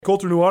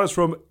Colter Nuanez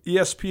from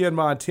ESPN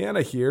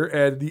Montana here,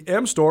 and the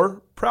M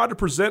Store, proud to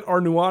present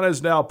our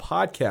Nuanez Now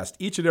podcast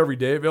each and every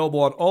day, available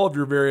on all of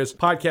your various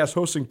podcast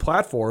hosting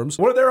platforms.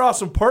 One of their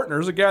awesome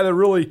partners, a guy that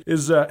really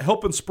is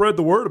helping spread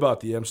the word about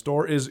the M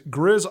Store, is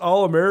Grizz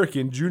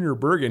All-American Junior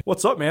Bergen.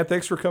 What's up, man?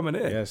 Thanks for coming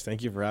in. Yes,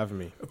 thank you for having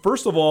me.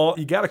 First of all,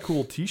 you got a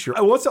cool t-shirt.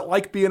 What's it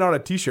like being on a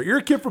t-shirt? You're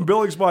a kid from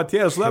Billings,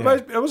 Montana, so that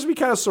must be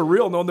kind of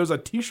surreal knowing there's a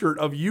t-shirt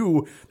of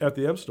you at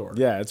the M Store.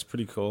 Yeah, it's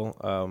pretty cool.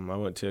 I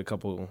went to a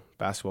couple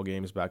basketball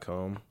games back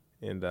home,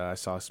 and I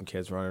saw some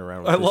kids running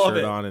around with the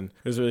shirt on, and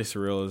it was really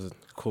surreal. It was a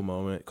cool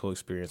moment, cool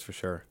experience for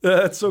sure.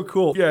 That's so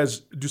cool. You guys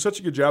do such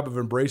a good job of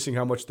embracing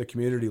how much the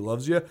community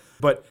loves you.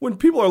 But when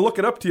people are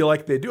looking up to you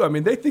like they do,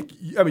 they think,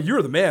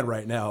 you're the man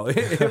right now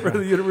for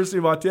the University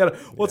of Montana.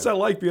 What's that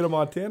like being a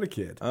Montana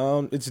kid?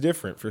 It's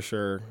different for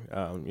sure.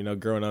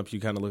 Growing up, you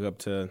kind of look up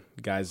to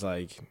guys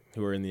like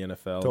who are in the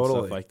NFL and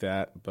stuff like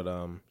that. But,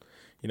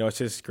 it's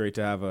just great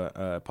to have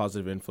a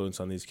positive influence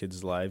on these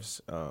kids' lives.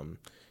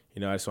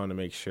 I just want to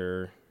make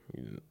sure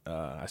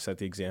I set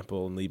the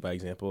example and lead by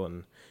example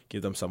and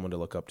give them someone to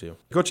look up to.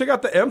 Go check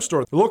out the M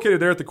Store. They're located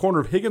there at the corner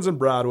of Higgins and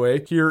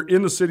Broadway here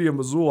in the city of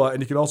Missoula,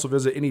 and you can also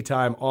visit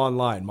anytime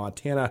online,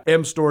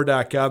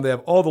 montanamstore.com. They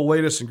have all the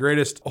latest and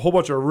greatest, a whole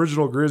bunch of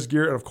original Grizz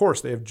gear, and of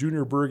course, they have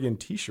Junior Bergen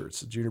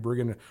t-shirts. Junior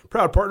Bergen,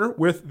 proud partner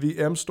with the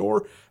M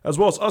Store, as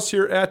well as us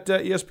here at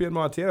ESPN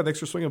Montana. Thanks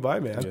for swinging by,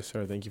 man. Yes,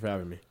 sir. Thank you for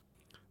having me.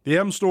 The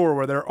M Store,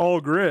 where they're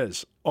all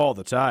Grizz all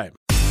the time.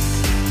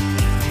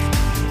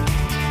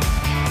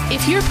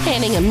 If you're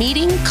planning a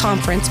meeting,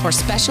 conference, or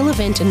special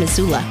event in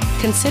Missoula,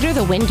 consider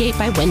the Wingate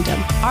by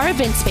Wyndham. Our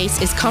event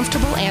space is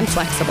comfortable and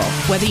flexible.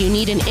 Whether you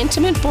need an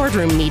intimate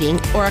boardroom meeting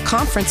or a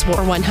conference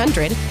for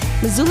 100,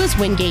 Missoula's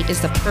Wingate is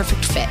the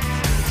perfect fit.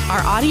 Our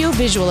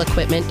audio-visual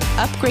equipment,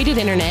 upgraded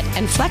internet,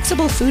 and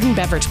flexible food and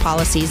beverage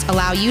policies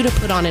allow you to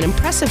put on an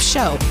impressive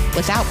show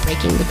without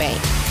breaking the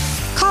bank.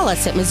 Call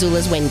us at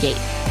Missoula's Wingate,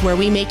 where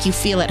we make you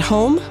feel at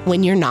home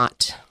when you're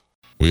not.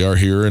 We are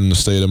here in the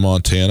state of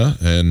Montana,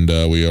 and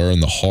we are in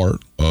the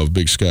heart of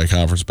Big Sky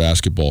Conference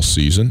basketball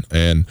season.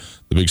 And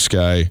the Big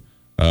Sky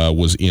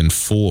was in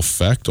full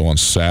effect on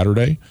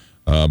Saturday.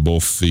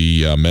 Both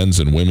the men's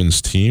and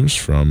women's teams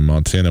from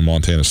Montana and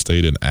Montana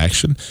State in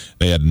action.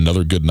 They had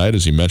another good night,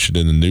 as you mentioned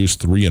in the news,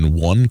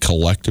 3-1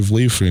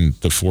 collectively between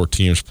the four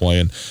teams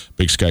playing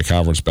Big Sky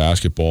Conference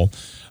basketball.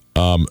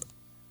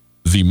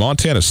 The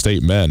Montana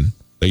State men,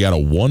 they got a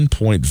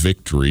 1-point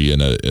victory in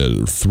a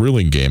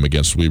thrilling game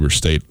against Weber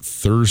State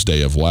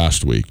Thursday of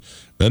last week.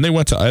 Then they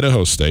went to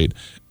Idaho State,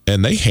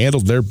 and they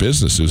handled their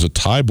business. It was a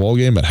tie ball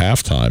game at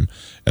halftime.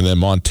 And then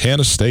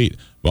Montana State,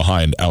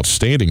 behind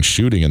outstanding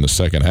shooting in the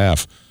second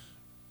half,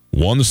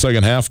 won the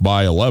second half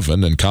by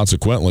 11, and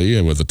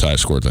consequently, with the tie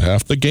score at the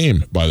half, the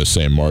game by the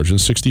same margin,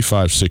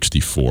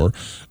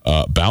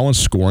 65-64.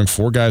 Balanced scoring,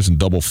 four guys in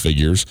double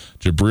figures.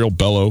 Jabril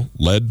Bello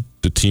led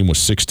the team with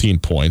 16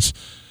 points.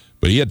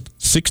 But he had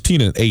 16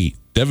 and 8.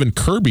 Devin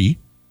Kirby,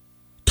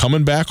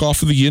 coming back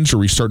off of the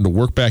injury, starting to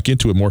work back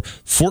into it more,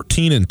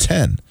 14 and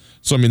 10.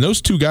 So,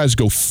 those two guys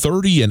go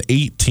 30 and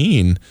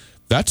 18.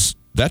 That's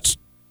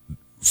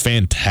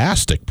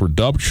fantastic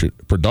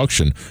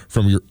production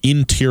from your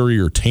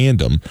interior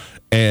tandem.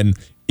 And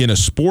in a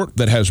sport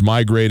that has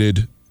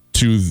migrated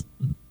to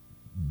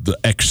the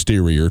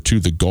exterior, to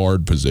the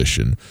guard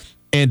position,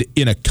 and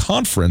in a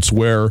conference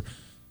where,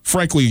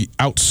 frankly,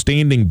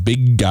 outstanding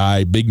big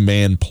guy, big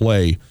man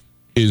play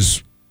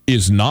is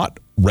not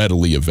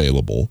readily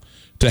available,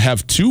 to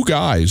have two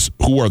guys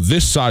who are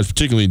this size,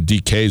 particularly in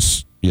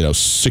DK's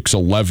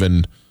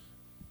 6'11",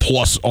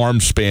 plus arm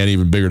span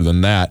even bigger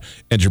than that,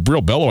 and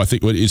Jabril Bello, I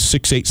think, is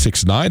 6'8",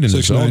 6'9" in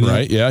his own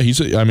right. Yeah,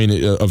 he's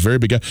a very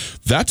big guy.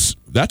 That's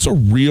a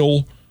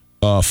real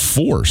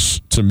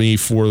force to me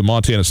for the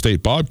Montana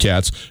State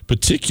Bobcats,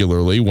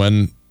 particularly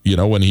when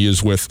he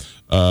is with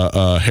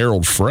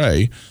Harold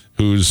Frey,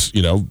 who's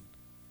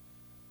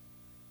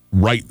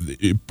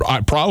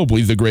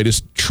probably the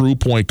greatest true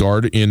point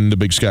guard in the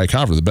Big Sky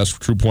Conference, the best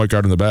true point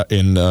guard in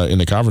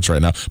the conference right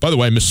now. By the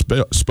way, I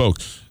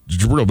misspoke.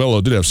 Jabril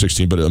Bello did have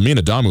 16, but Amin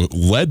Adamu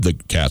led the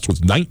Cats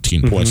with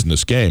 19 points in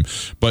this game.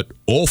 But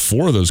all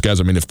four of those guys,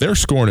 if they're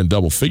scoring in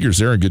double figures,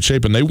 they're in good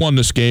shape, and they won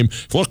this game.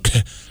 Look,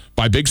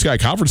 by Big Sky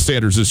Conference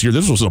standards this year,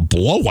 this was a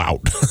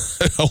blowout.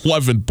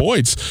 11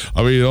 points.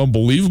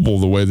 Unbelievable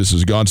the way this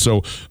has gone.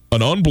 So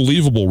an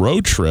unbelievable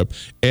road trip.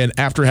 And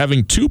after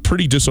having two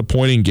pretty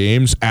disappointing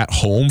games at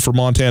home for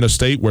Montana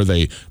State, where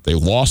they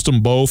lost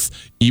them both,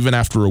 even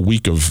after a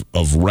week of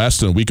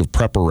rest and a week of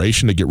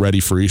preparation to get ready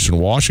for Eastern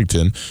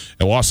Washington,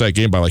 and lost that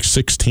game by like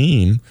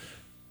 16,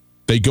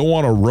 they go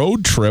on a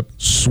road trip,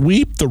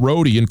 sweep the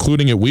roadie,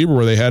 including at Weber,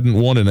 where they hadn't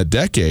won in a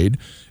decade,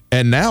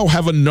 and now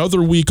have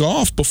another week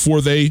off before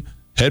they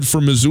head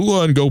for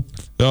Missoula and go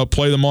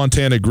play the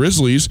Montana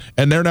Grizzlies,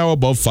 and they're now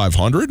above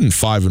 500 and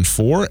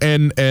 5-4,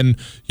 and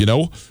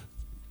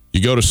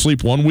you go to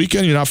sleep one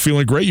weekend, you're not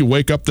feeling great, you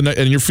wake up the night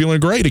and you're feeling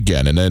great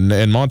again.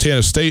 And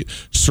Montana State,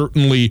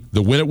 certainly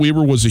the win at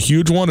Weber was a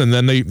huge one, and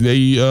then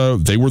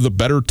they were the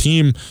better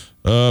team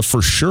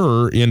for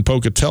sure in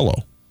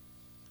Pocatello.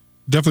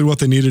 definitely what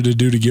they needed to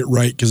do to get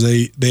right, because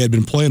they had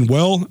been playing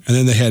well, and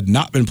then they had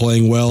not been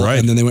playing well,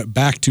 and then they went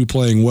back to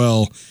playing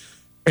well.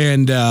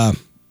 And,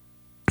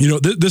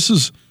 this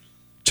is,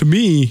 to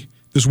me,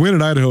 this win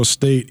at Idaho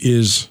State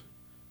is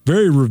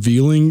very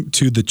revealing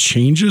to the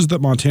changes that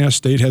Montana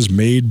State has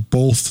made,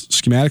 both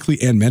schematically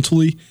and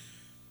mentally.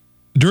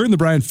 During the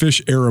Brian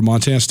Fish era,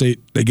 Montana State,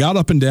 they got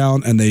up and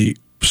down, and they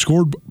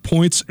scored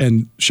points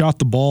and shot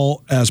the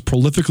ball as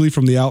prolifically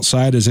from the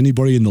outside as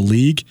anybody in the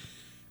league.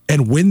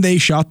 And when they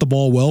shot the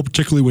ball well,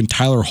 particularly when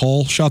Tyler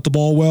Hall shot the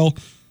ball well,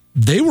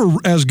 they were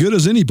as good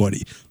as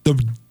anybody.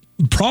 The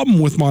problem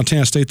with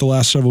Montana State the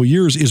last several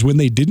years is when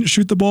they didn't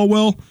shoot the ball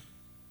well,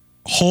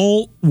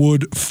 Hall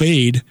would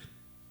fade,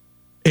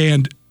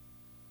 and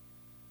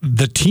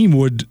the team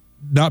would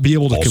not be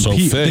able to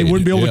compete. They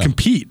wouldn't be able to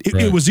compete.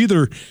 It was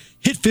either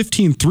hit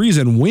 15 threes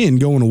and win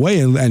going away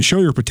and show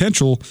your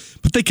potential,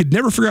 but they could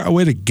never figure out a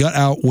way to gut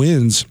out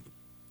wins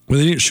when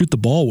they didn't shoot the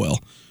ball well.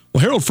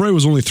 Well, Harold Frey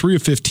was only 3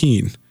 of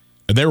 15.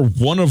 And they were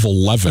 1 of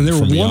 11. And they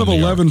were 1 of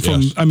 11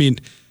 from, yes. I mean,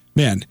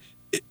 man,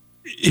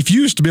 if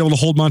you used to be able to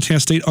hold Montana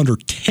State under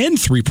 10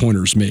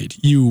 3-pointers made,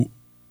 you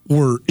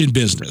were in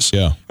business.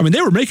 Yeah. I mean,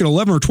 they were making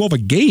 11 or 12 a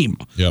game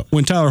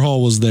when Tyler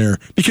Hall was there,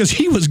 because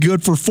he was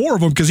good for 4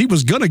 of them, because he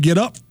was going to get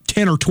up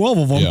 10 or 12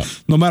 of them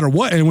no matter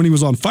what. And when he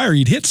was on fire,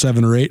 he'd hit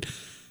 7 or 8.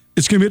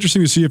 It's going to be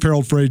interesting to see if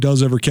Harold Frey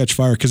does ever catch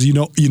fire, because you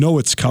know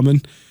it's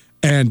coming.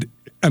 And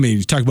I mean,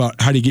 you talk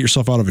about how do you get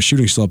yourself out of a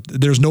shooting slump.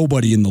 There's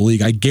nobody in the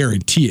league, I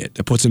guarantee it,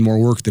 that puts in more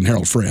work than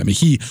Harold Frey. I mean,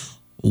 he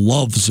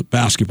loves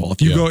basketball.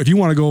 If you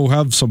want to go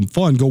have some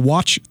fun, go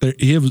watch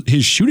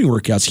his shooting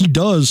workouts. He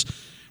does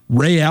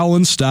Ray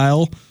Allen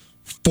style,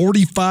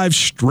 45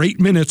 straight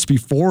minutes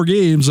before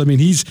games. I mean,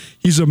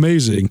 he's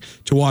amazing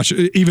to watch.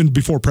 Even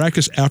before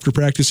practice, after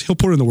practice, he'll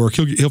put in the work.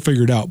 He'll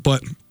figure it out.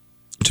 But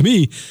to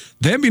me,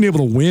 them being able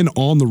to win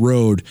on the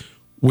road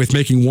with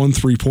making 1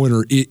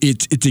 3-pointer,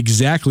 it's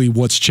exactly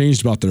what's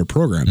changed about their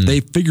program.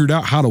 They figured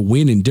out how to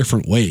win in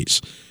different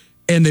ways.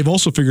 And they've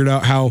also figured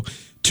out how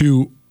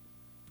to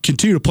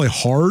continue to play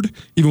hard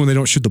even when they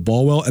don't shoot the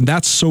ball well. And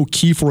that's so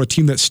key for a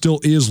team that still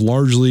is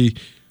largely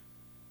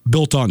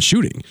built on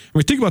shooting. I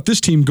mean, think about this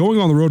team going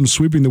on the road and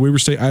sweeping the Weber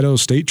State-Idaho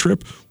State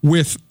trip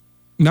with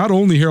not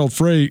only Harold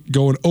Frey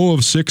going 0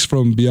 of 6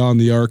 from beyond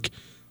the arc,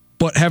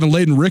 but having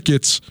Layden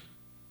Ricketts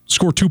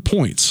score 2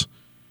 points.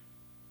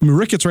 I mean,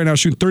 Ricketts right now is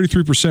shooting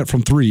 33%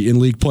 from 3 in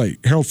league play.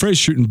 Harold Frey's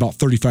shooting about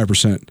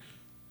 35%.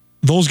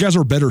 Those guys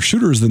are better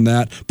shooters than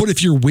that. But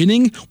if you're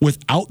winning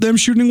without them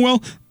shooting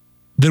well,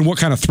 then what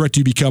kind of threat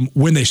do you become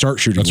when they start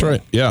shooting well?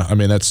 That's right. Yeah. I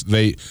mean,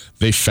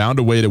 they found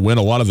a way to win.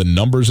 A lot of the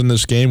numbers in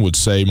this game would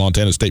say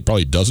Montana State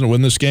probably doesn't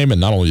win this game, and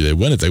not only do they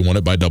win it, they won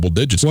it by double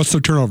digits. What's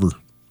their turnover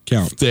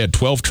count? They had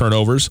 12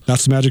 turnovers.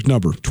 That's the magic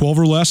number. 12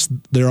 or less,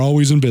 they're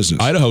always in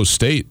business. Idaho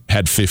State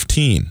had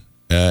 15.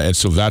 And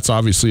so that's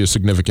obviously a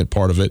significant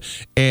part of it.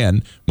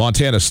 And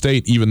Montana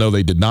State, even though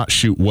they did not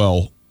shoot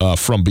well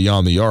from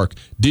beyond the arc,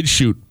 did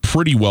shoot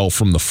pretty well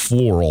from the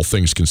floor, all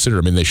things considered.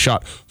 I mean, they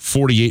shot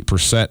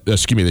 48%,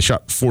 they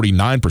shot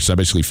 49%,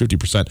 basically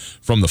 50%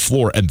 from the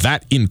floor, and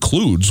that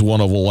includes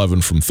 1 of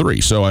 11 from 3.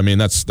 So, I mean,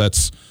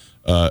 that's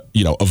a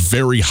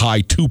very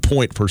high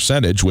 2-point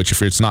percentage, which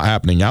if it's not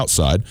happening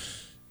outside,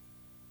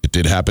 it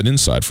did happen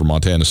inside for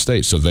Montana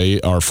State. So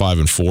they are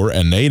 5-4,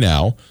 and they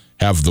now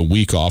have the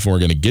week off, and we're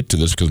going to get to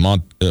this because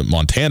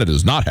Montana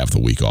does not have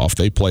the week off.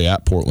 They play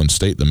at Portland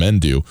State, the men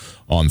do,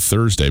 on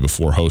Thursday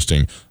before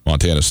hosting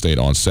Montana State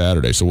on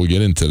Saturday. So we'll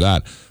get into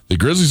that. The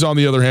Grizzlies, on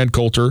the other hand,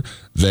 Coulter,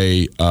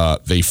 they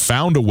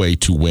found a way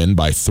to win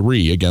by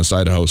 3 against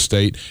Idaho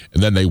State,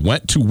 and then they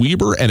went to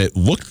Weber, and it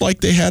looked like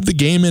they had the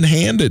game in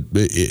hand.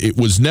 It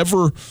was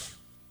never...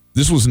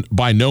 This was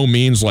by no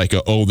means like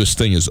this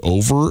thing is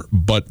over,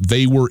 but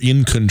they were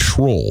in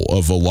control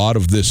of a lot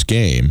of this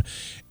game.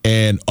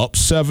 And up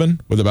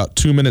 7 with about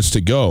 2 minutes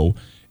to go,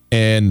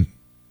 and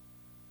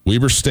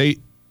Weber State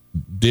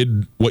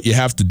did what you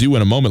have to do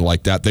in a moment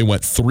like that. They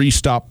went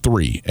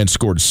 3-stop-3 and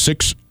scored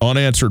 6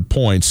 unanswered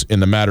points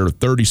in a matter of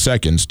 30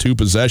 seconds, 2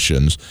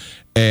 possessions,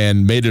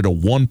 and made it a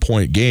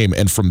 1-point game.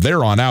 And from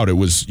there on out, it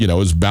was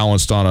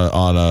balanced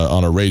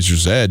on a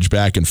razor's edge,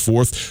 back and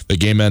forth. The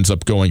game ends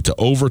up going to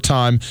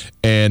overtime,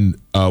 and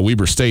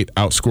Weber State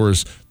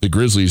outscores the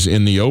Grizzlies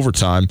in the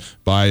overtime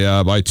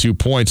by 2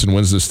 points and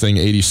wins this thing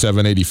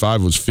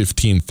 87-85. Was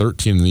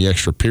 15-13 in the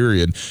extra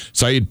period.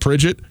 Saeed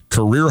Pridgett,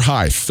 career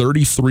high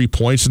 33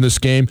 points in this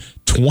game,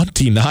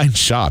 29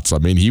 shots. I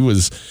mean,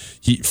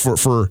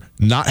 for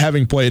not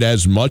having played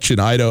as much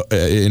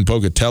in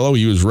Pocatello,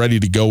 he was ready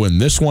to go in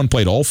this one.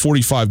 Played all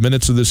 45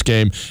 minutes of this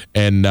game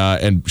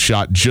and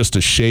shot just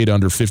a shade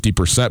under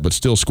 50%, but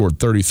still scored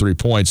 33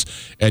 points.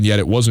 And yet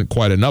it wasn't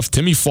quite enough.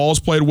 Timmy Falls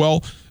played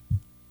well.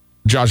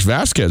 Josh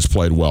Vasquez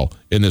played well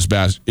in this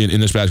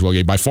basketball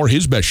game. By far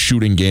his best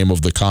shooting game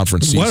of the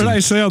conference season. What did I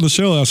say on the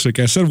show last week?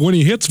 I said when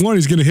he hits one,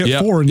 he's going to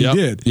hit 4, and he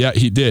did. Yeah,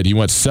 he did. He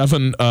went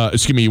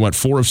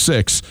 4 of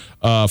 6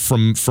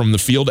 from the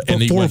field,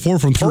 and he 4 went 4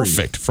 from 3.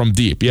 Perfect from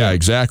deep. Yeah,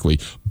 exactly.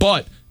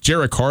 But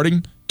Jarek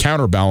Harding,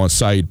 counterbalance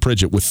Saeed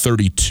Pridgett with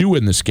 32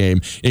 in this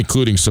game,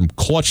 including some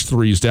clutch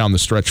threes down the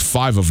stretch,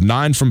 5 of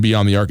 9 from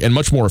beyond the arc, and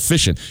much more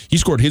efficient. He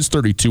scored his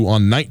 32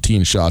 on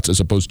 19 shots as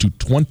opposed to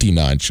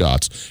 29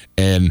 shots,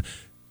 and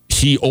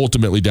he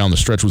ultimately down the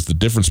stretch was the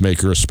difference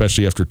maker,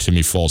 especially after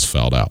Timmy Falls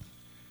fouled out.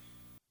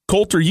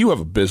 Coulter, you have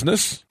a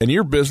business, and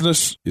your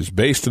business is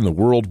based in the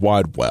World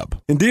Wide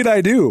Web. Indeed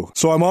I do,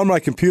 so I'm on my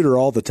computer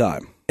all the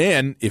time.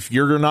 And if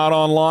you're not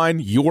online,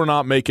 you're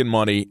not making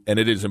money, and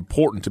it is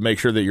important to make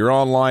sure that you're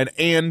online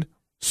and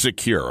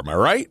secure. Am I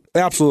right?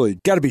 Absolutely.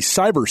 Got to be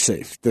cyber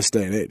safe this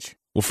day and age.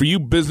 Well, for you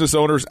business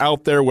owners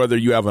out there, whether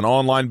you have an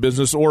online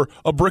business or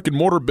a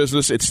brick-and-mortar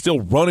business, it's still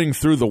running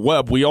through the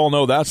web. We all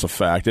know that's a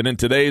fact. And in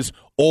today's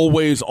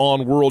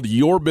always-on world,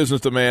 your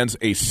business demands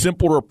a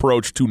simpler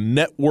approach to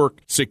network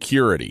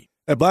security.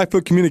 At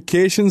Blackfoot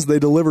Communications, they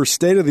deliver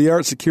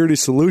state-of-the-art security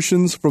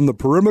solutions from the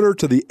perimeter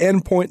to the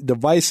endpoint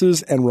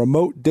devices and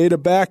remote data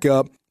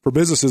backup for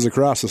businesses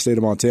across the state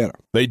of Montana.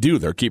 They do.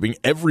 They're keeping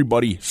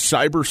everybody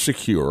cyber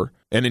secure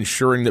and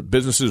ensuring that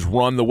businesses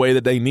run the way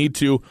that they need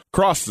to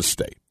across the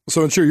state.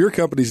 So ensure your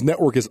company's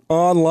network is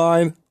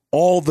online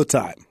all the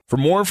time. For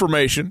more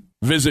information,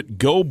 visit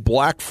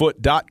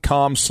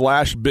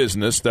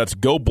goblackfoot.com/business. That's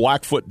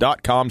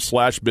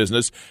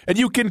goblackfoot.com/business. And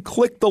you can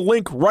click the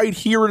link right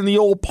here in the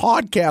old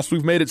podcast.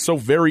 We've made it so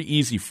very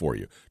easy for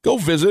you. Go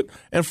visit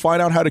and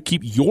find out how to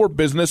keep your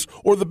business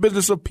or the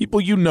business of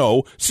people you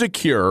know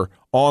secure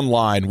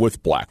online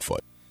with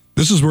Blackfoot.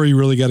 This is where you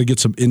really got to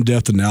get some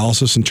in-depth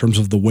analysis in terms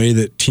of the way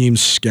that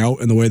teams scout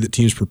and the way that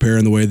teams prepare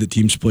and the way that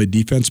teams play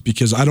defense,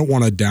 because I don't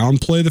want to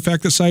downplay the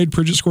fact that Saeed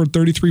Pridgett scored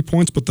 33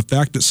 points, but the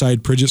fact that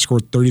Saeed Pridgett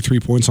scored 33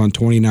 points on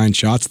 29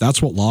 shots,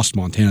 that's what lost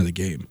Montana the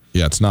game.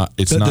 Yeah, it's not.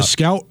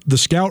 The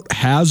scout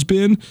has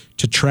been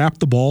to trap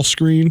the ball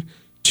screen,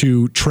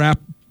 to trap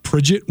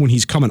Pridgett when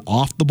he's coming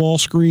off the ball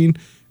screen,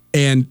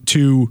 and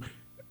to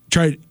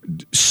try to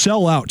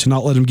sell out to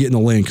not let him get in the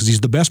lane because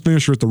he's the best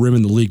finisher at the rim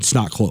in the league. It's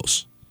not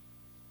close.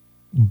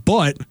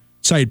 But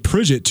Saeed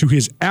Pridgett, to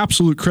his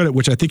absolute credit,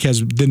 which I think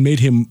has then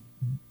made him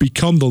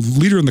become the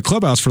leader in the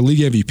clubhouse for league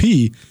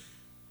MVP,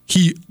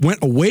 he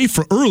went away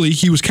for early.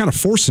 He was kind of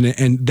forcing it,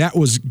 and that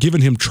was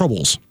giving him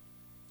troubles.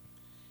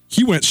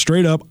 He went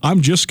straight up,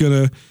 I'm just going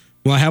to,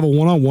 when I have a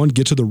one-on-one,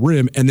 get to the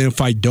rim, and then if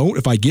I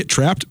get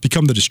trapped,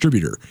 become the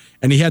distributor.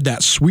 And he had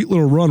that sweet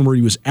little run where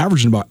he was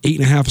averaging about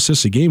 8.5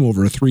 assists a game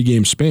over a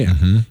 3-game span.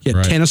 Mm-hmm, he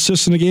had 10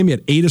 assists in a game. He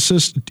had 8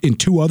 assists in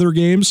 2 other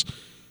games.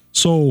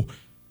 So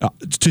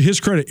to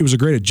his credit, it was a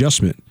great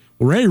adjustment.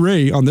 Ray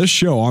Ray on this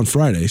show on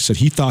Friday said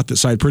he thought that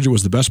Saeed Pridgett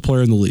was the best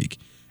player in the league.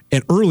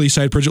 And early,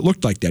 Saeed Pridgett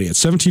looked like that. He had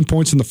 17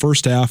 points in the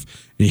first half,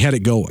 and he had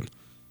it going.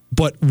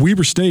 But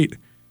Weber State,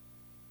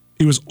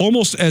 it was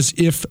almost as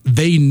if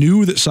they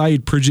knew that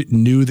Saeed Pridgett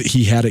knew that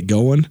he had it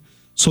going,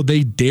 so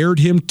they dared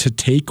him to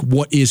take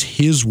what is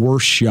his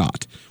worst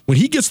shot. When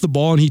he gets the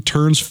ball and he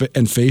turns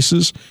and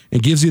faces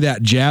and gives you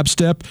that jab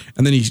step,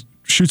 and then he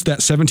shoots that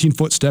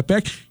 17-foot step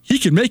back, he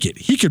can make it.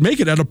 He could make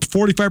it at a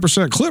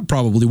 45% clip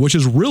probably, which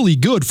is really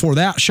good for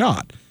that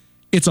shot.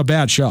 It's a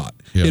bad shot.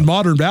 Yeah. In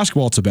modern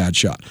basketball, it's a bad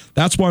shot.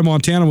 That's why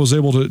Montana was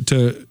able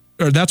to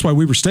that's why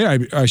Weber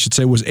State, I should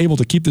say, was able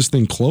to keep this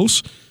thing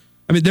close.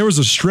 I mean, there was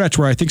a stretch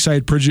where I think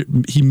Saeed Pridgett,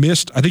 he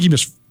missed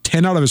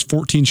 10 out of his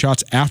 14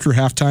 shots after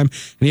halftime,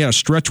 and he had a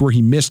stretch where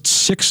he missed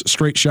 6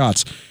 straight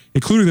shots,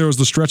 including there was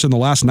the stretch in the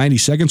last 90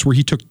 seconds where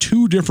he took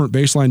 2 different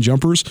baseline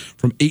jumpers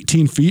from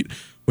 18 feet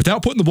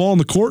without putting the ball on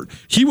the court.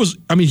 He was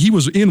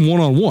in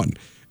one-on-one.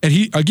 And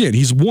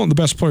he's one of the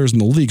best players in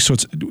the league, so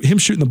it's him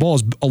shooting the ball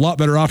is a lot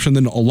better option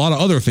than a lot of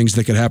other things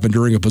that could happen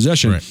during a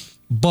possession. Right.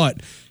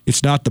 But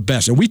it's not the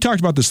best. And we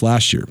talked about this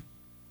last year.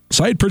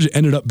 Saeed Pridgett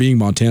ended up being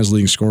Montana's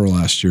leading scorer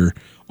last year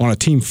on a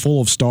team full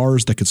of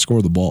stars that could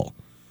score the ball.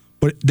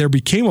 But there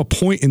became a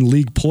point in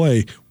league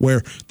play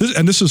where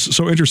this is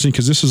so interesting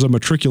because this is a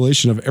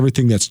matriculation of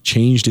everything that's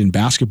changed in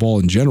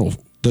basketball in general.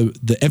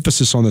 The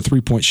emphasis on the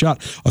 3-point shot.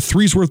 A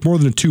 3's worth more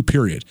than a 2,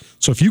 period.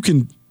 So if you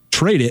can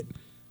trade it,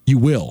 you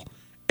will.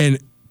 And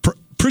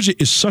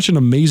Pridgett is such an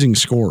amazing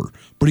scorer,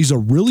 but he's a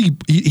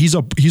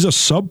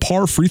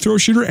subpar free throw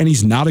shooter, and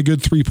he's not a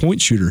good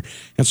 3-point shooter.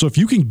 And so if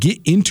you can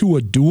get into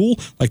a duel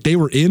like they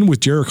were in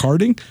with Jarek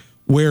Harding,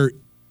 where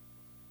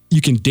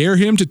you can dare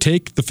him to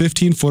take the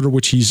 15-footer,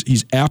 which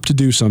he's apt to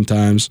do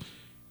sometimes,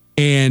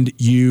 and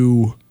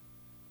he's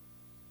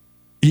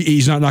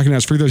not knocking out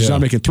his free throws, he's not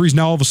making threes.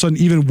 Now all of a sudden,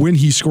 even when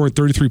he's scoring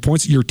 33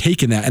 points, you're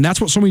taking that. And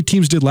that's what so many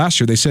teams did last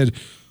year. They said,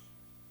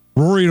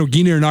 Rory and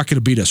Ogini are not going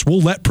to beat us.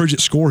 We'll let Pridgett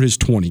score his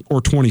 20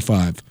 or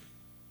 25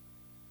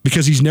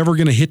 because he's never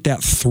going to hit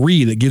that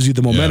 3 that gives you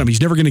the momentum. Yeah.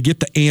 He's never going to get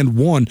the and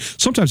 1.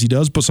 Sometimes he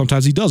does, but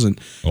sometimes he doesn't.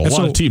 Well, a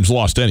lot of teams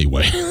lost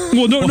anyway.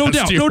 Well, no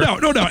doubt.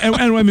 And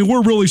I mean,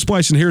 we're really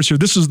splicing hairs here.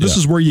 This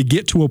is where you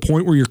get to a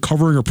point where you're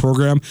covering a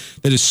program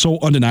that is so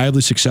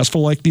undeniably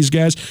successful like these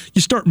guys.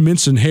 You start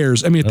mincing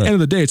hairs. I mean, at the end of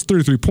the day, it's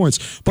 33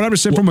 points. But I'm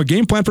just saying, from a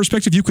game plan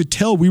perspective, you could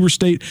tell Weber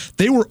State,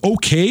 they were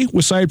okay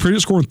with Saeed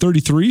Pridgett scoring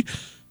 33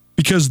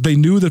 because they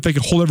knew that if they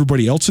could hold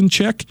everybody else in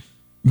check,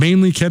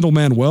 mainly Kendall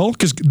Manuel,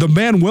 because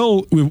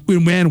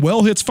when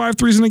Manuel hits 5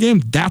 threes in a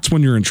game, that's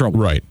when you're in trouble.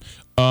 Right.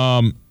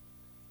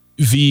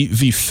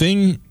 The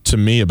thing to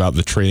me about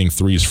the trading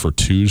 3s for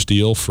 2s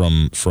deal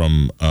from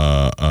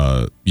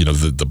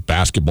the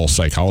basketball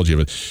psychology of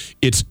it,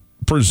 it's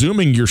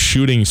presuming you're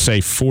shooting, say,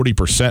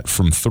 40%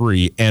 from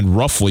 3 and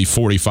roughly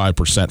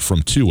 45%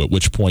 from 2, at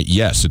which point,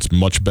 yes, it's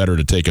much better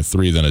to take a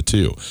 3 than a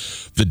 2.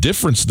 The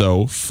difference,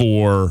 though,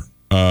 for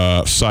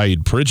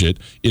Saeed Pridgett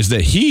is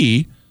that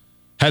he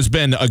has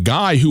been a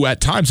guy who at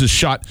times has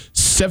shot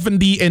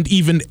 70 and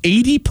even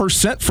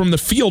 80% from the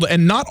field,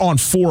 and not on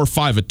 4 or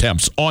 5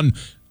 attempts, on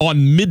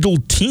middle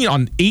teen,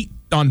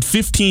 on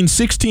 15,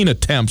 16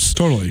 attempts.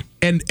 Totally.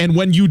 And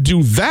when you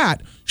do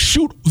that,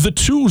 shoot the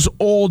 2s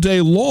all day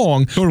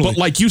long. Totally. But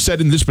like you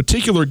said, in this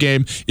particular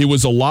game, it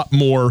was a lot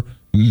more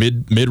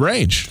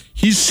mid-range.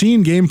 He's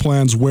seen game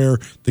plans where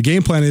the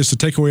game plan is to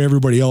take away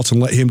everybody else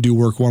and let him do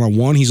work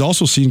one-on-one. He's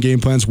also seen game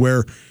plans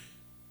where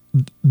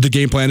the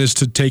game plan is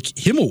to take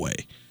him away.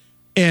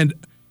 And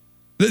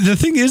the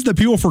thing is that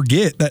people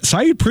forget that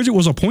Saeed Pridgett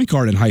was a point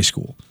guard in high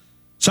school.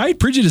 Saeed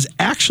Pridgett is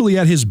actually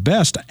at his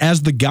best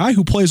as the guy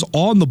who plays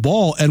on the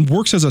ball and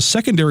works as a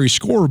secondary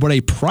scorer, but a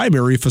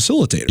primary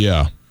facilitator.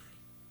 Yeah.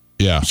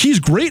 Yeah. He's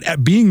great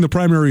at being the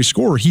primary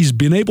scorer. He's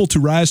been able to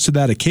rise to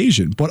that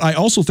occasion. But I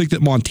also think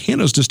that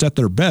Montana's just at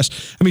their best.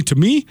 I mean, to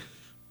me,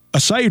 a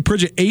Saeed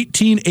Pridgett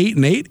 18, 8,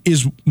 and 8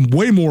 is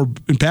way more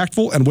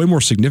impactful and way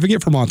more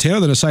significant for Montana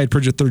than a Saeed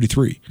Pridgett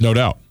 33. No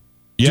doubt.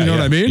 Yeah, do you know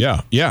what I mean?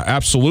 Yeah,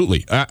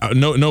 absolutely.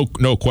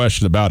 No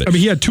question about it. I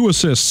mean, he had 2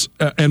 assists,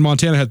 and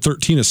Montana had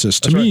 13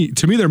 assists. To me,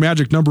 their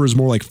magic number is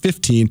more like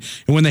 15,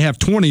 and when they have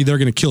 20, they're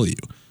going to kill you.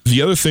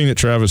 The other thing that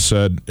Travis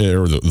said,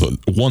 or the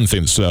one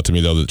thing that stood out to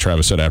me, though, that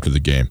Travis said after the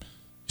game,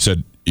 he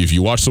said, if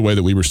you watch the way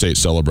that Weber State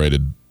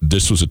celebrated,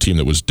 this was a team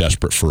that was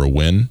desperate for a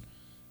win,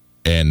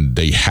 and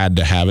they had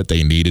to have it,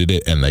 they needed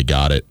it, and they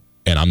got it.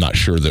 And I'm not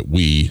sure that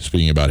we,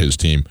 speaking about his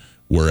team,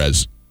 were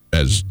as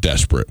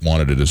desperate,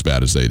 wanted it as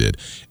bad as they did.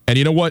 And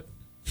you know what?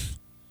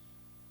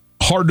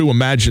 Hard to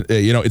imagine,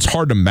 it's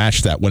hard to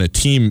match that when a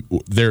team,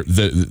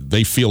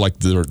 they feel like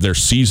their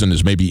season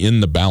is maybe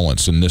in the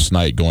balance in this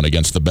night going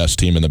against the best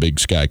team in the Big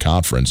Sky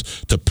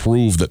Conference to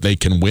prove that they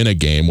can win a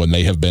game when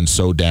they have been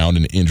so down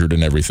and injured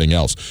and everything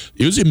else.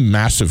 It was a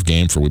massive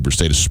game for Weber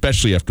State,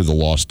 especially after the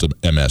loss to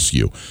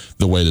MSU,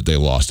 the way that they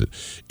lost it.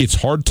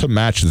 It's hard to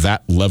match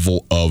that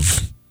level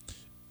of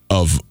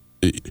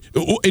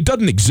it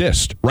doesn't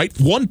exist, right?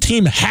 One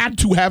team had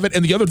to have it,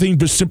 and the other team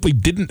just simply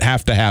didn't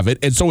have to have it,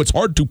 and so it's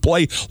hard to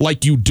play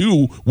like you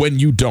do when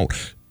you don't.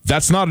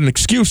 That's not an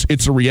excuse.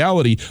 It's a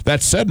reality.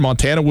 That said,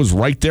 Montana was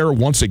right there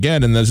once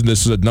again, and this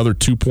is another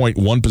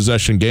 2-point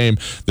possession game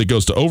that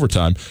goes to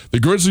overtime. The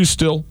Grizzlies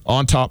still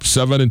on top,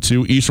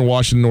 7-2. Eastern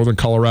Washington, Northern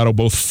Colorado,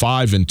 both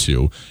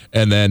 5-2.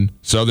 And then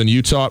Southern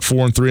Utah at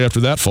 4-3 after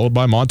that, followed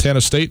by Montana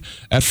State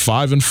at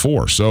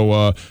 5-4.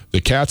 So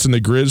the Cats and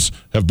the Grizz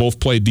have both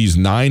played these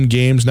 9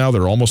 games now.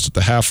 They're almost at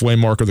the halfway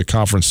mark of the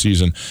conference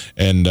season,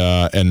 and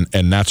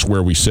that's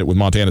where we sit with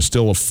Montana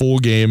still a full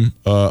game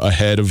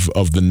ahead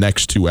of the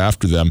next 2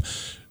 after them.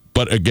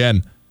 But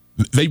again,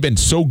 they've been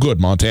so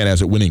good, Montana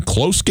has it, winning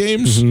close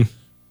games,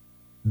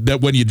 that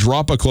when you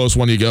drop a close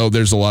one, you go,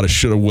 there's a lot of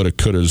shoulda, woulda,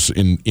 couldas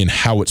in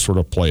how it sort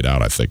of played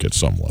out, I think, at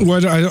some level.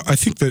 Well, I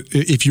think that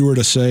if you were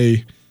to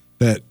say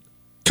that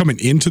coming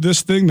into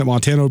this thing, that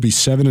Montana would be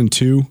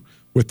 7-2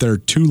 with their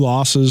 2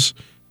 losses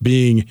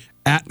being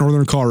at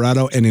Northern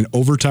Colorado and in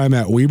overtime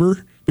at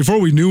Weber,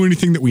 before we knew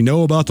anything that we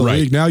know about the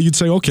league, now you'd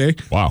say, okay,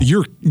 wow,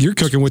 you're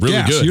cooking with really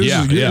gas.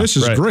 Good. This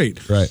is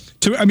great. Right.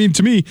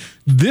 To me,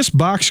 this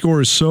box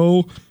score is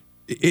so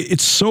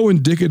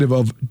indicative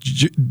of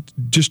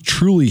just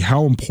truly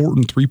how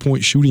important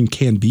 3-point shooting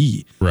can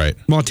be. Right.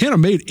 Montana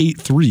made 8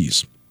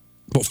 threes,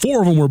 but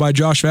 4 of them were by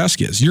Josh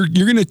Vasquez. You're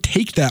going to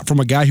take that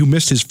from a guy who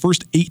missed his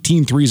first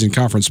 18 threes in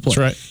conference play.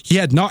 That's right. He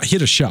had not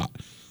hit a shot.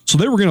 So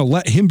they were going to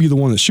let him be the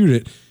one to shoot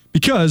it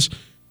because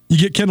you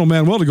get Kendall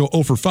Manuel to go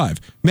 0 for 5.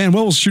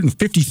 Manuel was shooting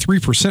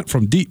 53%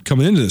 from deep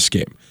coming into this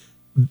game.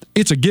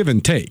 It's a give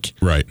and take.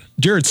 Right.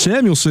 Jared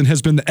Samuelson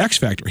has been the X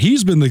factor.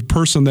 He's been the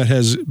person that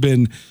has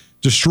been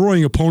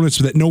destroying opponents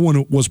that no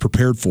one was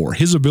prepared for.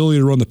 His ability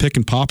to run the pick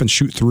and pop and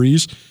shoot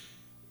threes.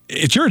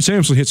 If Jared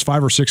Samuelson hits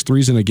 5 or 6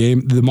 threes in a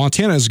game, the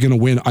Montana is going to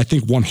win, I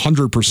think,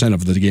 100%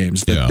 of the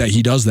games that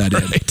he does that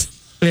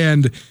in.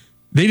 And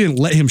they didn't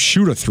let him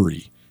shoot a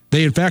 3.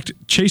 They, in fact,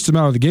 chased him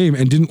out of the game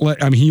and didn't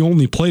let – I mean, he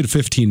only played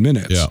 15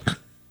 minutes. Yeah.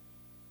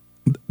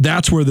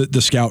 That's where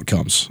the scout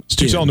comes. It's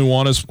Tutel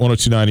Nuanez,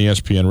 102.9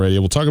 ESPN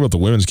Radio. We'll talk about the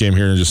women's game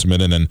here in just a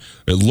minute, and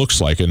it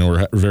looks like, and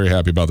we're very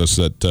happy about this,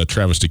 that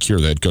Travis DeCure,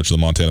 the head coach of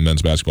the Montana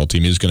men's basketball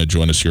team, is going to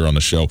join us here on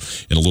the show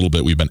in a little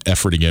bit. We've been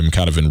efforting him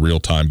kind of in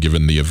real time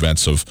given the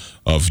events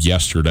of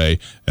yesterday,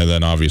 and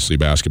then obviously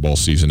basketball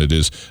season. It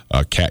is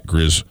Cat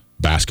Grizz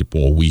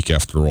basketball week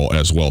after all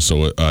as well.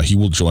 So he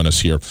will join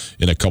us here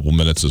in a couple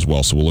minutes as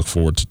well. So we'll look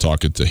forward to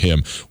talking to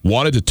him.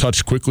 Wanted to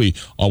touch quickly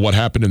on what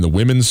happened in the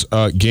women's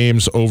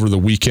games over the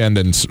weekend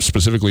and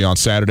specifically on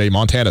Saturday.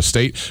 Montana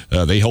State,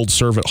 they held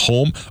serve at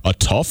home. A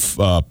tough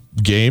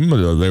game.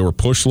 They were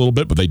pushed a little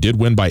bit, but they did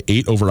win by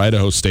 8 over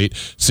Idaho State,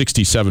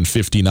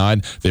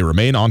 67-59. They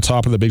remain on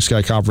top of the Big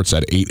Sky Conference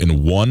at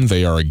 8-1.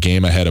 They are a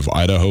game ahead of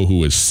Idaho,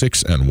 who is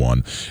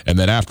 6-1. And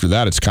then after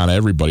that, it's kind of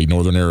everybody.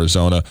 Northern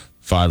Arizona,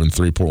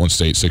 5-3, Portland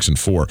State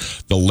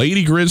 6-4. The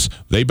Lady Grizz,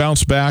 they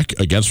bounced back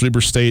against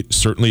Weber State.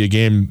 Certainly a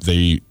game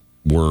they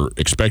were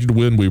expected to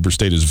win. Weber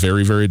State is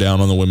very, very down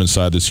on the women's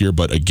side this year.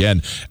 But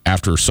again,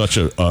 after such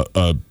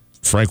a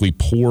frankly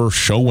poor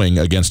showing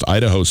against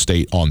Idaho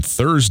State on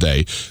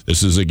Thursday,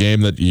 this is a game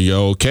that you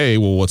go, okay,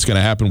 well, what's going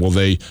to happen? Well,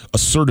 they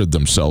asserted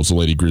themselves. The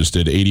Lady Grizz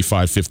did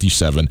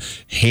 85-57,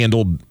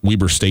 handled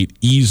Weber State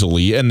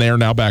easily, and they're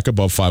now back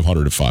above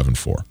 500 at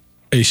 5-4.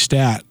 A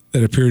stat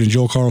that appeared in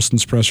Joe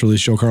Carlson's press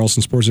release. Joe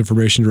Carlson, Sports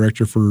Information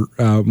Director for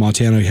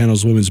Montana, who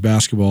handles women's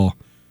basketball.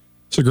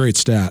 It's a great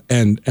stat,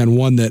 and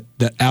one that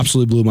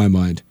absolutely blew my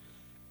mind.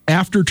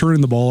 After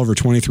turning the ball over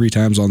 23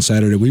 times on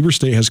Saturday, Weber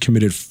State has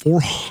committed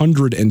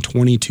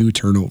 422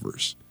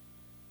 turnovers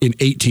in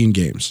 18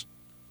 games.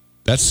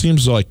 That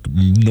seems like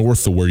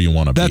north of where you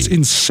want to be. That's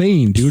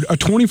insane, dude. A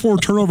 24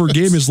 turnover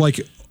game is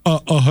like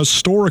a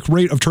historic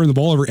rate of turning the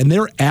ball over, and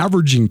they're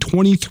averaging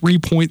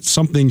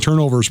 23-point-something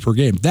turnovers per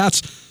game.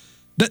 That's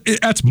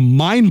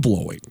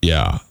mind-blowing.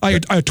 Yeah.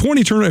 A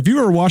 20 turnover, if you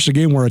ever watched a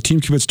game where a team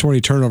commits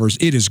 20 turnovers,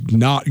 it is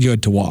not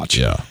good to watch.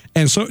 Yeah.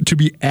 And so to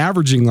be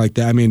averaging like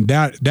that, I mean,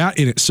 that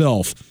in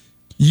itself,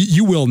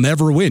 you will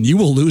never win. You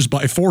will lose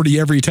by 40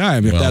 every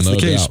time if that's the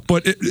case. Doubt.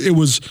 But it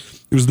was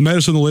the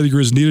medicine the Lady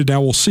Grizz needed. Now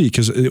we'll see,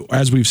 because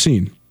as we've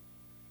seen,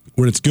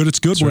 when it's good, it's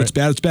good. That's when it's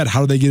bad, it's bad. How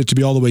do they get it to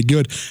be all the way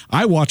good?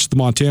 I watched the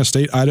Montana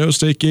State-Idaho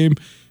State game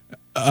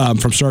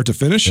from start to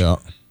finish. Yeah.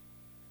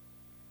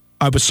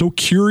 I was so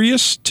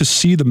curious to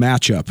see the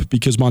matchup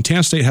because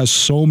Montana State has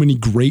so many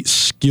great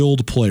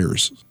skilled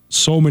players,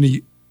 so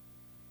many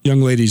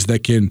young ladies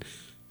that can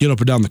get up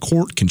and down the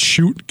court, can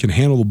shoot, can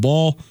handle the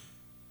ball,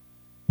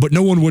 but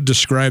no one would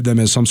describe them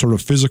as some sort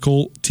of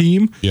physical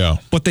team. Yeah.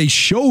 But they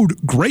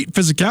showed great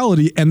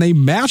physicality, and they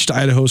matched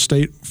Idaho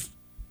State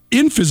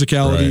in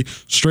physicality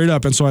straight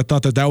up. And so I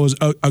thought that was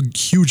a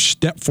huge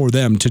step for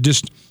them to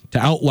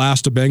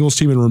outlast a Bengals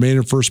team and remain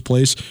in first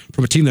place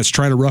from a team that's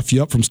trying to rough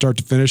you up from start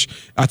to finish.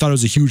 I thought it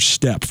was a huge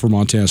step for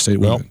Montana State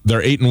women. Well,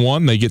 they're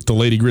 8-1. They get the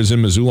Lady Grizz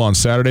in Missoula on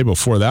Saturday.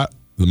 Before that,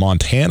 the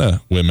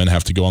Montana women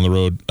have to go on the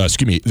road.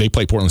 They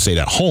play Portland State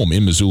at home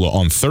in Missoula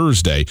on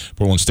Thursday.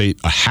 Portland State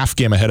a half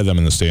game ahead of them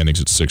in the standings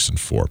at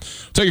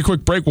 6-4. Take a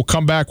quick break. We'll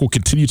come back. We'll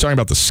continue talking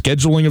about the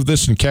scheduling of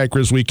this in Cat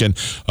Grizz Weekend.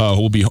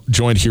 We'll be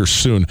joined here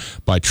soon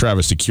by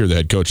Travis DeCuire, the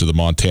head coach of the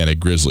Montana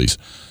Grizzlies.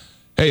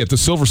 Hey, at the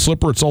Silver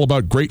Slipper, it's all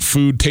about great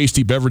food,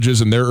 tasty beverages,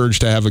 and their urge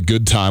to have a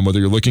good time. Whether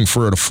you're looking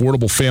for an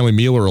affordable family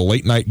meal or a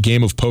late-night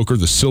game of poker,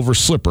 the Silver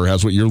Slipper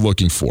has what you're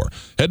looking for.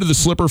 Head to the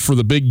Slipper for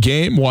the big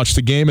game, watch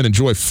the game, and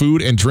enjoy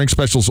food and drink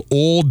specials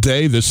all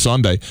day this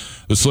Sunday.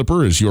 The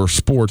Slipper is your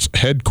sports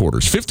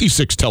headquarters.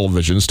 56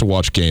 televisions to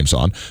watch games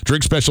on,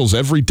 drink specials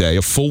every day,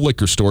 a full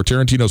liquor store,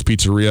 Tarantino's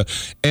Pizzeria,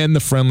 and the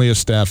friendliest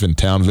staff in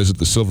town. Visit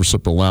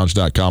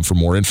thesilverslipperlounge.com for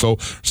more info.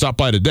 Stop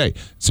by today.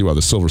 See why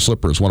the Silver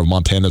Slipper is one of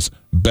Montana's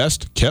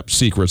best-kept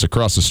secrets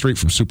across the street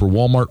from Super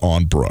Walmart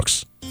on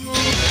Brooks.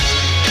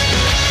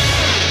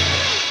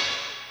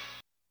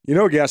 You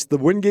know, guests, the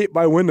Wingate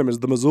by Wyndham is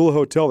the Missoula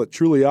hotel that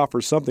truly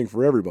offers something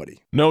for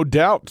everybody. No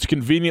doubt. It's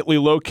conveniently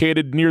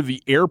located near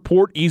the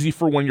airport, easy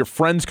for when your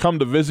friends come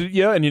to visit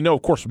you, and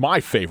of course, my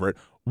favorite,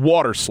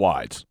 water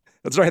slides.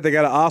 That's right. They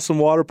got an awesome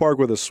water park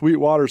with a sweet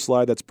water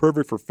slide that's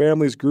perfect for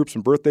families, groups,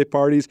 and birthday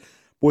parties.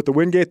 But with the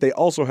Wingate, they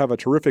also have a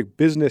terrific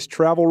business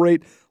travel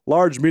rate,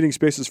 large meeting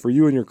spaces for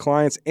you and your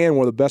clients, and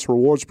one of the best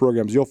rewards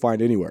programs you'll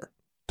find anywhere.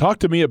 Talk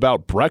to me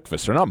about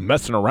breakfast. They're not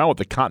messing around with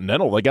the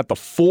Continental. They got the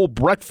full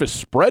breakfast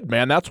spread,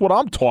 man. That's what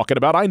I'm talking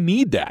about. I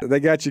need that.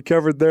 They got you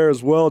covered there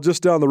as well.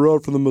 Just down the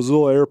road from the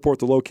Missoula Airport,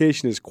 the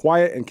location is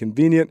quiet and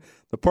convenient.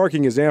 The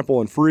parking is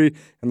ample and free,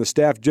 and the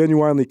staff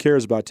genuinely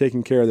cares about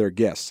taking care of their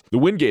guests. The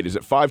Wingate is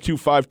at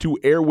 5252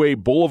 Airway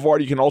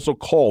Boulevard. You can also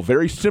call.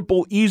 Very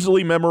simple,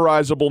 easily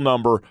memorizable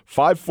number,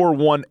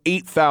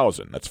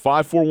 541-8000. That's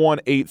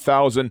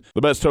 541-8000.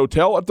 The best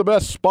hotel at the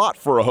best spot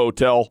for a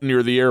hotel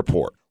near the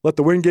airport. Let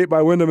the Wingate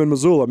by Wyndham in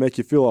Missoula make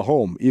you feel at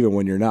home, even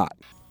when you're not.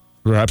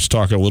 Perhaps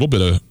talk a little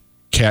bit of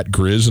Cat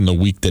Grizz in the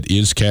week that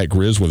is Cat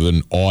Grizz with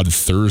an odd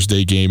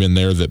Thursday game in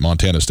there that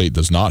Montana State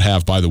does not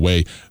have. By the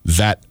way,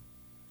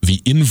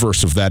 the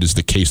inverse of that is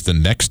the case the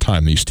next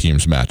time these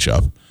teams match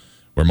up,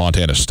 where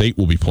Montana State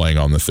will be playing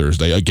on the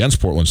Thursday against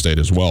Portland State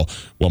as well.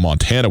 Well,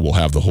 Montana will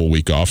have the whole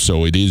week off,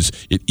 so it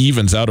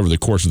evens out over the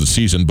course of the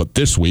season. But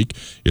this week,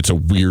 it's a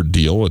weird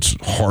deal. It's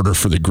harder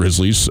for the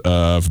Grizzlies,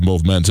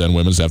 both men's and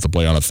women's, to have to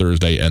play on a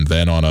Thursday and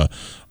then on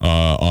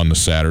the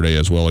Saturday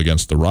as well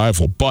against the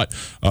rival. But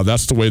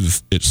that's the way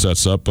that it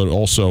sets up. But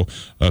also,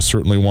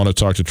 certainly want to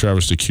talk to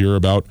Travis DeCuire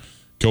about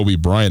Kobe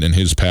Bryant and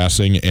his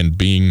passing and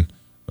being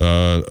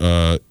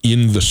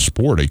in the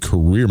sport,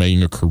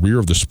 making a career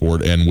of the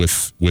sport, and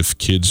with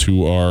kids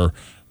who are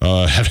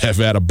have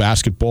had a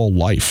basketball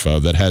life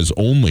that has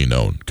only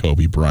known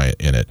Kobe Bryant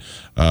in it.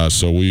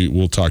 So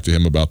we'll talk to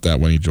him about that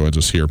when he joins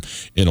us here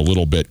in a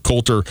little bit.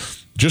 Coulter,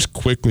 just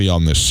quickly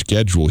on this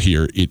schedule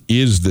here, it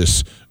is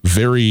this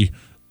very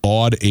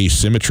odd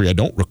asymmetry. I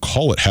don't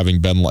recall it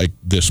having been like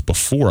this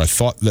before. I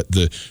thought that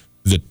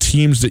the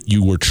teams that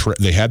you were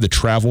they had the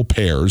travel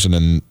pairs, and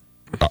then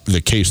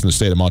the case in the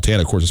state of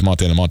Montana, of course, it's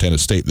Montana and Montana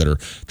State that are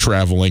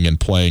traveling and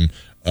playing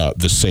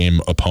the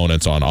same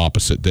opponents on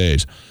opposite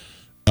days.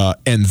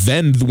 And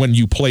then when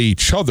you play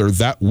each other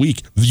that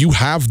week, you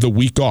have the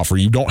week off, or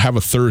you don't have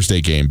a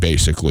Thursday game,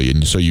 basically.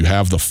 And so you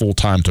have the full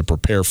time to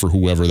prepare for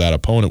whoever that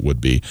opponent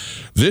would be.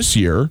 This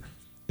year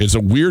is a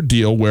weird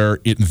deal where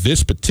in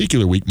this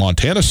particular week,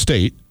 Montana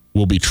State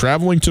will be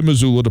traveling to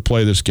Missoula to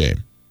play this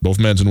game, both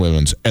men's and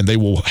women's, and they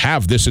will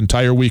have this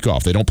entire week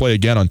off. They don't play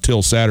again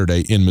until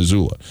Saturday in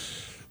Missoula.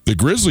 The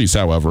Grizzlies,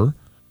 however,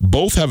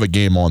 both have a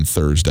game on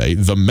Thursday.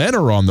 The men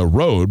are on the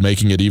road,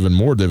 making it even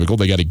more difficult.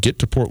 They got to get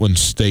to Portland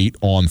State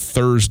on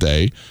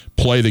Thursday,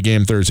 play the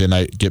game Thursday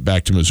night, get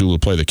back to Missoula,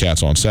 play the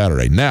Cats on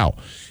Saturday. Now,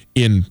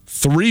 in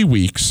 3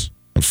 weeks,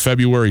 on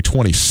February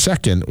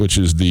 22nd, which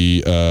is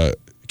the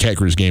Cat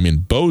Grizz game in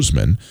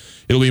Bozeman,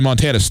 it'll be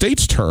Montana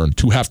State's turn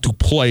to have to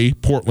play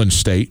Portland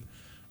State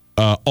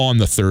on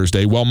the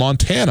Thursday, while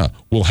Montana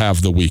will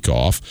have the week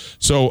off.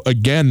 So,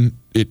 again,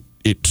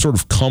 it sort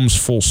of comes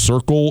full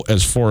circle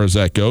as far as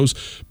that goes.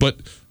 But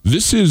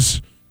this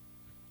is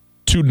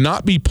to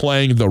not be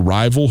playing the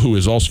rival who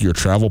is also your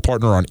travel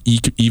partner on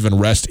even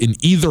rest in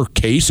either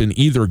case, in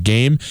either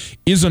game,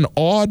 is an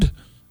odd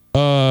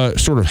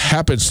sort of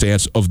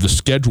happenstance of the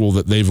schedule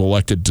that they've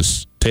elected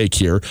to take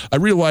here. I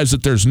realize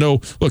that there's no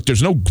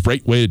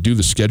great way to do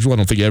the schedule. I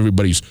don't think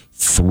everybody's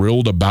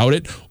thrilled about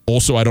it.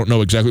 Also, I don't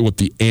know exactly what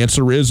the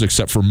answer is,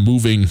 except for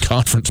moving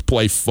conference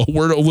play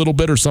forward a little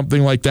bit or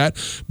something like that.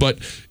 But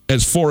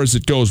as far as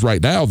it goes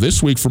right now,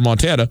 this week for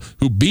Montana,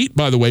 who beat,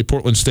 by the way,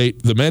 Portland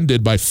State, the men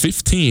did by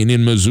 15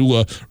 in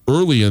Missoula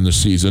early in the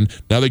season.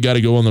 Now they got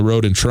to go on the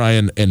road and try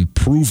and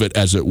prove it,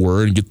 as it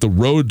were, and get the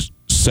road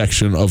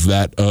section of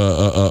that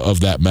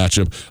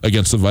matchup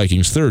against the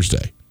Vikings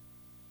Thursday.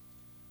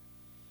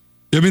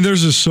 I mean,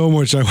 there's just so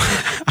much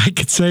I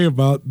could say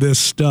about this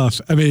stuff.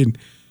 I mean,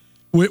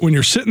 when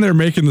you're sitting there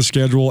making the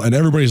schedule and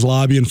everybody's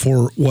lobbying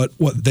for what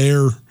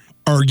their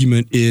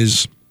argument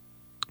is,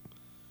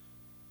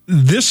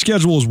 this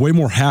schedule is way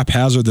more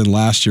haphazard than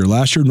last year.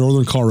 Last year,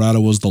 Northern Colorado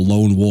was the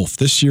lone wolf.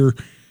 This year,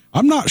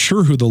 I'm not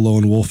sure who the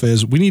lone wolf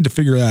is. We need to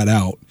figure that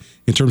out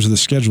in terms of the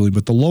scheduling.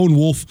 But the lone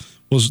wolf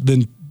was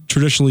then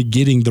traditionally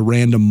getting the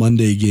random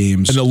Monday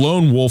games. And the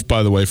lone wolf,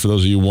 by the way, for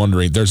those of you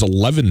wondering, there's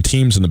 11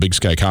 teams in the Big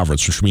Sky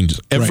Conference, which means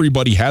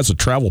everybody has a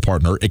travel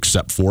partner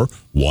except for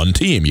one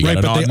team. You got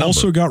an odd number.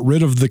 Also got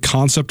rid of the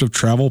concept of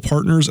travel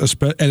partners, and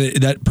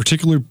that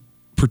particularly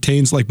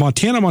pertains, like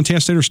Montana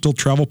State are still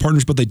travel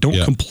partners, but they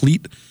don't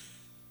complete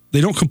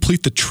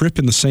the trip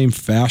in the same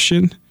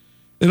fashion.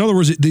 In other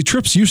words, the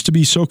trips used to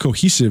be so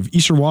cohesive,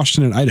 Eastern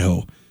Washington and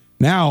Idaho.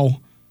 Now,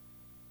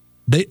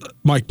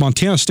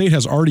 Montana State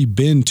has already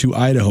been to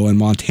Idaho and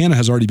Montana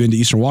has already been to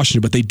Eastern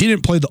Washington, but they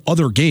didn't play the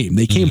other game.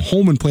 They came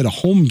home and played a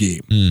home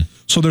game.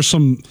 So there's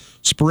some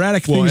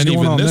sporadic things going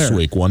on there. And even this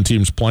week, one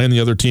team's playing, the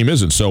other team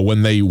isn't. So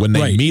when they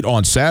meet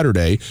on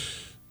Saturday,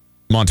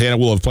 Montana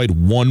will have played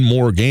one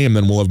more game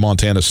than will have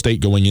Montana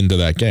State going into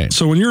that game.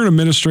 So when you're an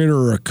administrator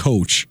or a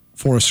coach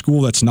for a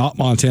school that's not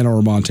Montana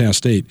or Montana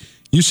State,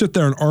 you sit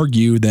there and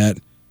argue that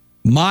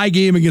my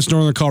game against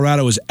Northern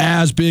Colorado is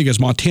as big as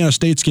Montana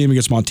State's game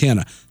against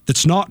Montana.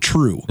 That's not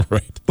true.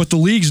 Right. But the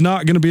league's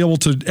not going to be able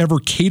to ever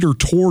cater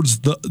towards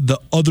the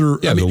other.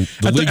 Yeah,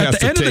 the league has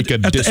to take a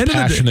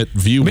dispassionate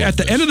view. At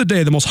the end of the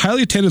day, the most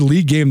highly attended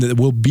league game that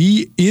will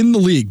be in the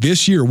league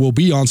this year will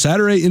be on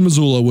Saturday in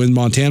Missoula when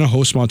Montana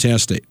hosts Montana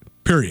State.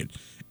 Period.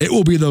 It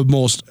will be the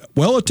most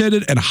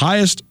well-attended and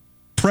highest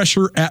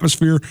pressure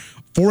atmosphere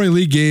for a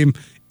league game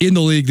in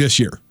the league this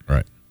year.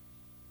 Right.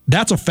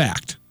 That's a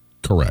fact.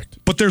 Correct.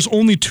 But there's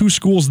only two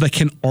schools that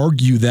can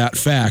argue that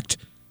fact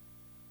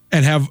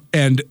and have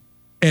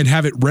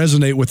it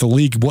resonate with the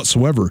league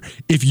whatsoever.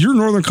 If you're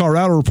Northern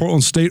Colorado or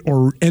Portland State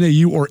or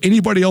NAU or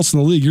anybody else in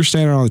the league, you're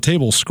standing on the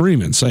table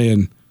screaming,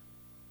 saying,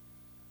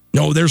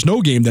 no, there's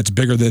no game that's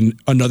bigger than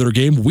another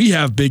game. We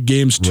have big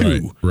games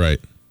too. Right.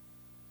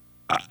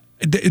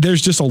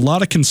 There's just a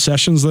lot of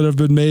concessions that have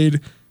been made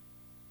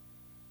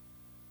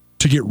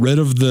to get rid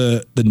of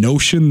the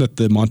notion that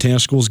the Montana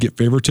schools get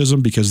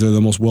favoritism because they're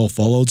the most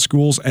well-followed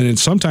schools. And then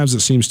sometimes it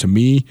seems to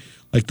me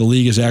like the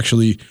league is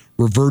actually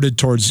reverted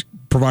towards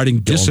providing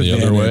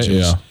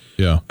disadvantages.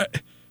 Yeah.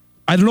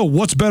 I don't know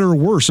what's better or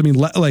worse. I mean,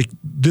 like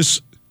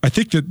this, I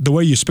think that the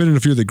way you spin it,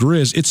 if you're the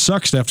Grizz, it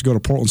sucks to have to go to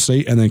Portland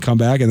State and then come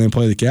back and then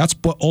play the Cats.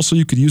 But also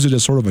you could use it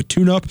as sort of a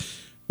tune-up,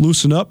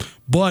 loosen up.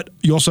 But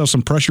you also have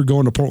some pressure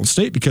going to Portland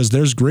State because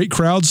there's great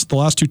crowds the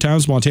last two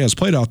times Montana's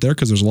played out there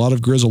because there's a lot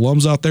of Grizz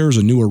alums out there. There's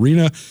a new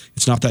arena.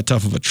 It's not that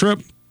tough of a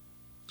trip.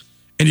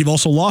 And you've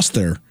also lost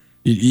there.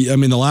 I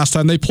mean, the last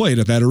time they played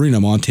at that arena,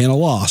 Montana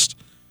lost.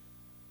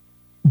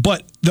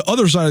 But the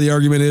other side of the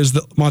argument is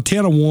that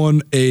Montana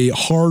won a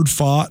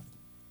hard-fought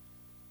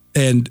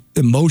and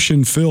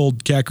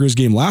emotion-filled Cat Grizz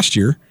game last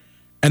year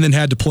and then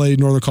had to play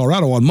Northern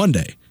Colorado on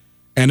Monday.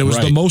 And it was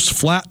the most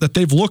flat that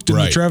they've looked in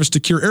the Travis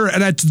DeCuire era,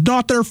 and it's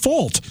not their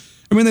fault.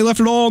 I mean, they left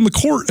it all on the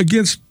court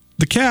against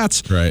the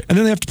Cats, and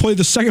then they have to play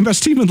the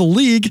second-best team in the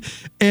league,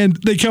 and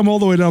they come all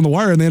the way down the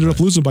wire, and they ended up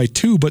losing by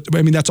 2. But,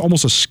 I mean, that's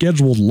almost a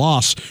scheduled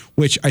loss,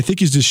 which I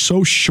think is just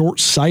so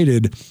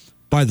short-sighted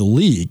by the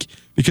league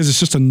because it's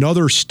just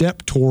another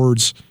step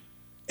towards –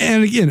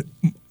 and again,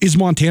 is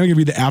Montana going to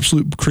be the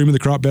absolute cream of the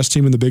crop best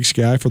team in the Big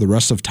Sky for the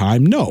rest of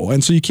time? No.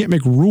 And so you can't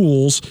make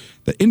rules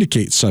that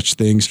indicate such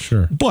things.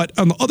 Sure. But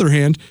on the other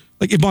hand,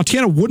 like if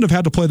Montana wouldn't have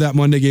had to play that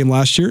Monday game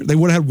last year, they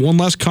would have had one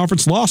less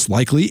conference loss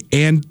likely,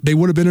 and they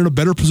would have been in a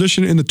better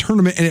position in the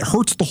tournament, and it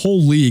hurts the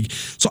whole league.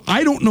 So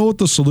I don't know what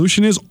the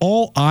solution is.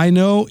 All I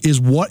know is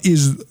what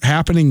is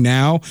happening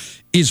now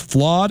is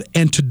flawed,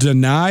 and to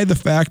deny the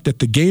fact that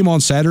the game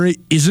on Saturday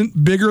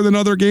isn't bigger than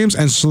other games,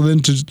 and so then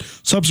to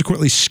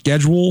subsequently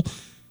schedule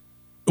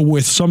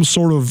with some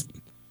sort of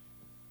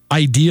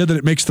idea that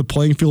it makes the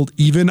playing field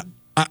even,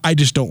 I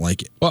just don't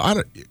like it. Well, I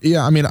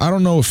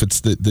don't know if it's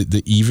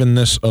the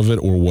evenness of it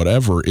or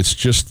whatever. It's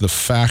just the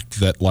fact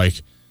that,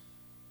 like,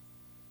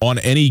 on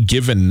any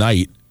given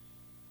night,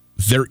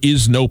 there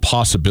is no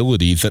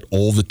possibility that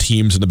all the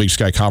teams in the Big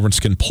Sky Conference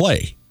can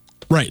play.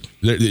 Right.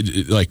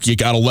 Like, you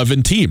got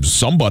 11 teams.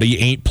 Somebody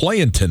ain't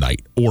playing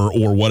tonight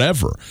or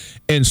whatever.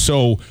 And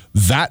so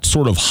that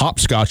sort of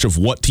hopscotch of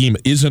what team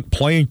isn't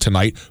playing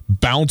tonight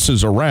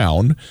bounces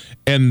around.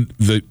 And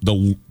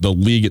the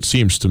league, it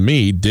seems to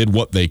me, did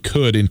what they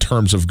could in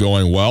terms of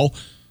going, well,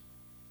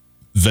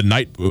 the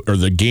night or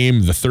the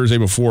game, the Thursday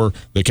before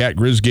the Cat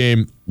Grizz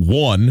game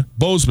 1,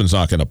 Bozeman's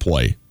not going to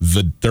play.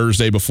 The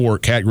Thursday before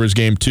Cat Grizz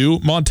game 2,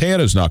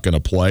 Montana's not going to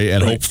play,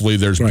 and hopefully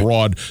there's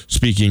broad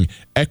speaking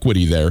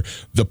equity there.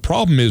 The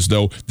problem is,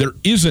 though, there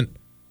isn't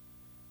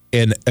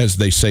an, as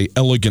they say,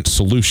 elegant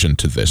solution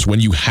to this.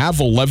 When you have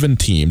 11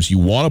 teams, you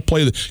want to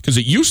play because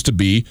it used to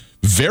be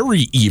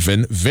very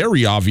even,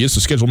 very obvious.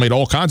 The schedule made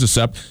all kinds of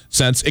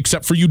sense,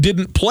 except for you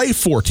didn't play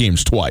 4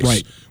 teams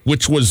twice,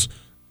 which was,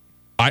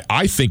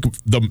 I think,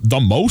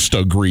 the most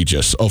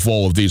egregious of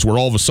all of these, where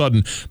all of a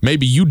sudden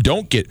maybe you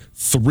don't get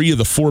 3 of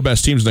the 4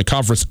 best teams in the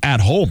conference at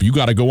home. You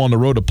got to go on the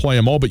road to play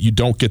them all, but you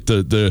don't get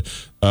the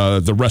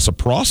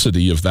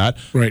reciprocity of that.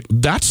 Right.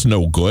 That's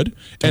no good.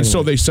 And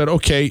so they said,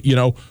 okay,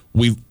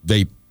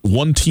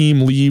 one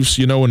team leaves,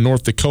 in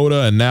North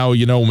Dakota, and now,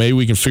 maybe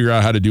we can figure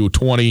out how to do a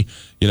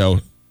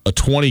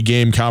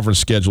 20-game conference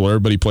schedule.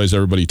 Everybody plays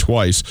everybody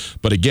twice.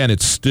 But again,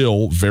 it's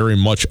still very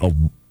much a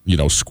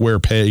square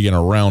peg in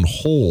a round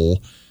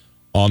hole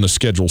on the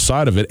schedule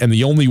side of it. And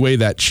the only way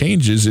that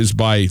changes is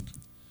by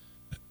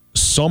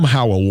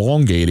somehow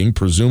elongating,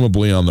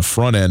 presumably on the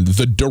front end,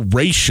 the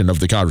duration of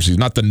the conference season,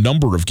 not the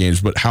number of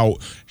games, but how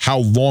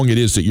long it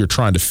is that you're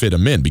trying to fit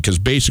them in. Because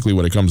basically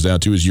what it comes down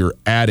to is you're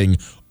adding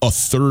a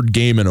third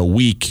game in a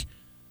week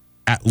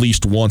at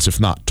least once, if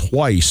not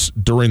twice,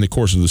 during the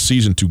course of the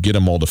season to get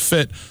them all to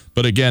fit.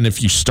 But again,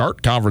 if you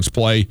start conference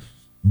play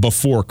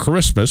before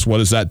Christmas, what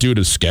does that do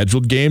to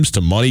scheduled games,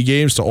 to money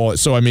games, to all?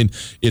 So, I mean,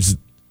 it's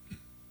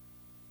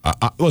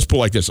let's put it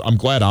like this. I'm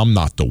glad I'm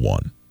not the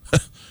one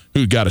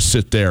who got to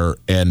sit there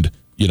and,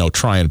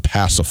 try and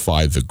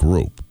pacify the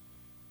group.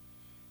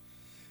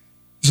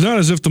 It's not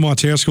as if the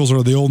Montana schools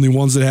are the only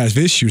ones that have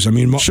issues. I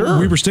mean, sure.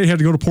 Weber State had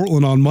to go to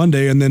Portland on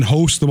Monday and then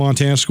host the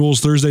Montana schools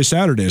Thursday,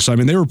 Saturday. So, I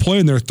mean, they were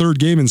playing their third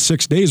game in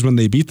 6 days when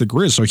they beat the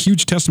Grizz. So, a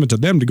huge testament to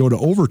them to go to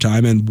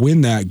overtime and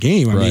win that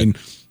game. I mean,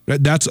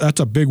 that's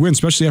a big win,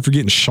 especially after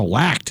getting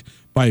shellacked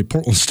by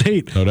Portland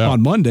State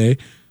on Monday.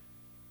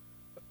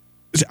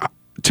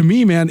 To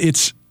me, man,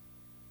 it's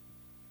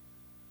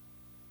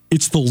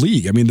the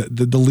league. I mean,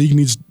 the league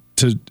needs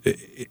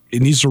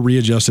to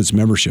readjust its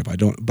membership. I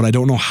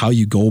don't know how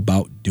you go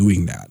about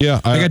doing that.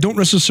 Yeah, I don't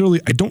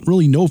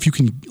really know if you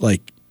can,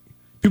 like,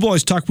 people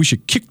always talk we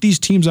should kick these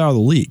teams out of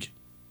the league.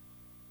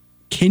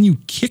 Can you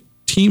kick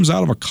teams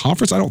out of a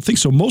conference? I don't think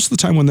so. Most of the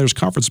time when there's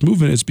conference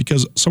movement, it's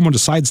because someone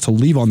decides to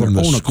leave on their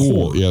own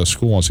accord. Yeah, the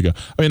school wants to go.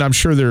 I mean, I'm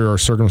sure there are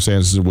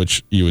circumstances in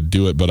which you would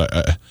do it, but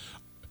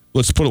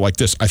let's put it like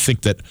this. I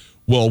think that,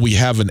 we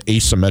have an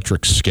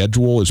asymmetric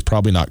schedule is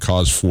probably not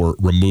cause for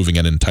removing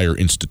an entire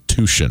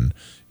institution.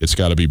 It's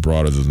got to be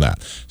broader than that.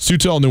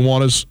 Sutel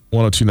Nuanez,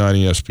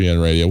 102.9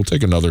 ESPN Radio. We'll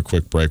take another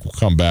quick break. We'll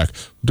come back.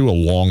 We'll do a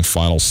long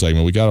final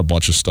segment. We got a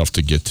bunch of stuff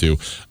to get to.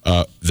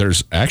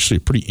 There's actually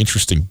a pretty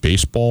interesting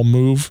baseball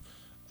move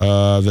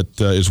that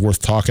is worth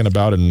talking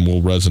about and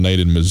will resonate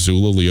in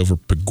Missoula. Liover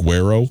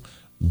Peguero,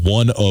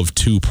 one of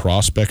 2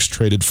 prospects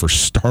traded for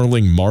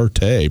Starling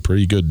Marte.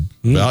 Pretty good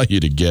value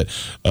to get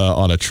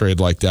on a trade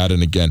like that.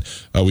 And again,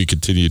 we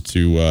continue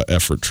to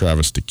effort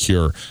Travis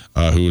DeCuire,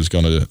 who is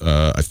going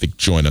to, I think,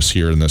 join us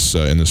here in this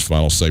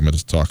final segment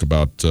to talk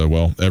about,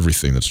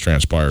 everything that's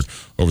transpired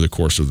over the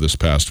course of this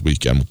past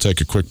weekend. We'll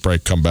take a quick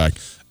break, come back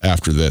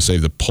after this.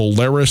 The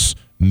Polaris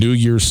New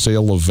Year's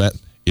sale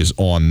event is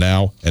on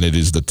now, and it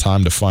is the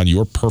time to find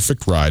your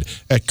perfect ride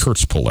at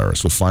Kurtz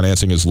Polaris. With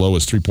financing as low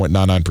as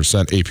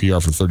 3.99%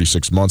 APR for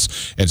 36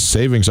 months and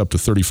savings up to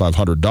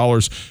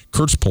 $3,500,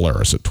 Kurtz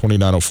Polaris at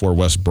 2904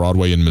 West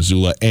Broadway in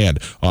Missoula and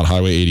on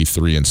Highway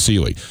 83 in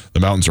Sealy. The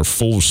mountains are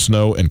full of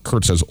snow, and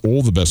Kurtz has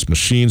all the best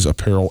machines,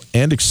 apparel,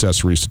 and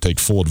accessories to take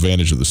full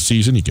advantage of the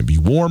season. You can be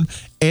warm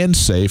and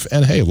safe,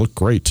 and hey, look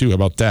great too. How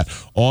about that?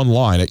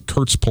 Online at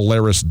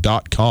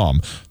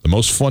KurtzPolaris.com. The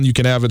most fun you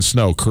can have in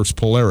snow, Kurtz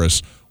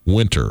Polaris.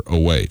 Winter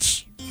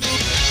awaits.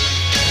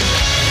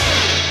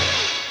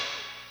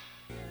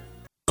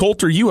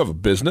 Colter, you have a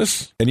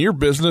business, and your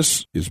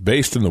business is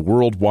based in the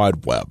World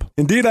Wide Web.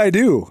 Indeed, I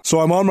do.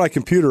 So I'm on my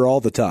computer all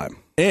the time.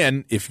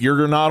 And if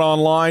you're not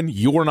online,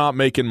 you're not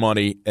making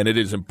money, and it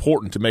is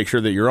important to make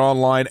sure that you're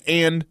online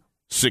and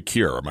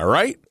secure. Am I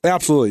right?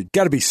 Absolutely.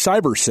 Got to be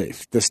cyber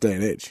safe this day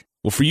and age.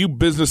 Well, for you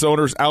business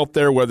owners out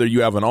there, whether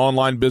you have an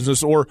online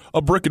business or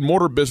a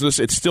brick-and-mortar business,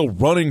 it's still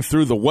running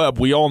through the web.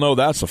 We all know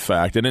that's a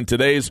fact. And in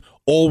today's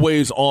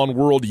always-on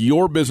world,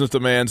 your business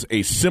demands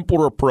a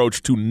simpler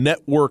approach to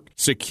network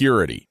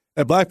security.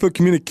 At Blackfoot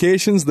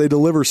Communications, they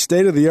deliver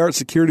state-of-the-art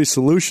security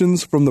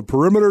solutions from the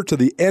perimeter to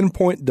the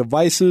endpoint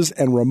devices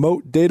and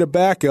remote data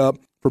backup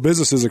for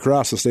businesses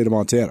across the state of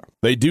Montana.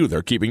 They do.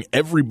 They're keeping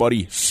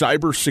everybody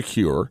cyber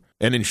secure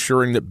and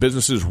ensuring that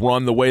businesses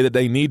run the way that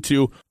they need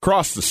to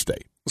across the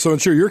state. So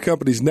ensure your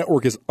company's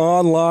network is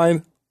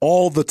online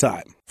all the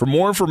time. For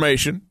more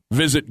information,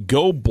 visit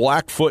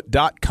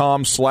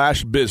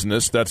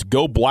goblackfoot.com/business. That's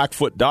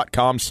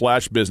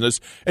goblackfoot.com/business.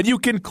 And you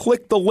can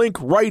click the link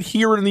right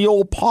here in the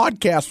old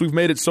podcast. We've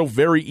made it so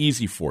very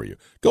easy for you.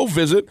 Go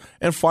visit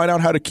and find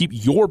out how to keep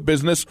your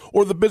business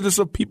or the business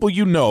of people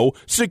you know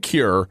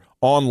secure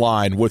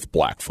online with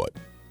Blackfoot.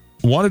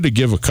 Wanted to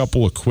give a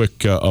couple of quick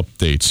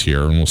updates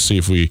here, and we'll see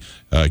if we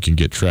can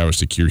get Travis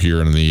secure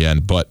here in the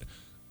end. But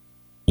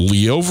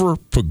Liover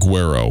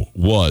Peguero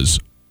was,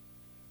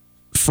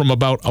 from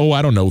about,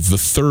 the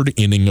third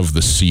inning of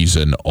the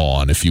season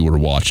on, if you were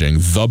watching,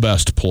 the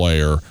best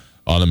player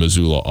on the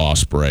Missoula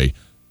Osprey.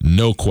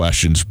 No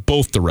questions,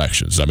 both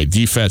directions. I mean,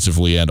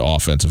 defensively and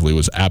offensively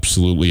was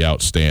absolutely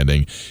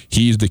outstanding.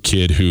 He's the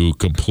kid who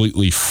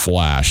completely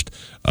flashed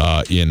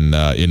in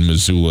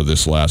Missoula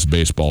this last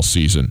baseball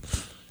season.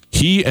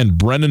 He and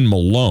Brennan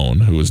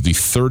Malone, who was the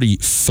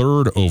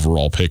 33rd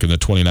overall pick in the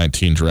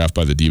 2019 draft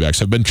by the D-backs,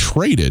 have been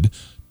traded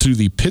to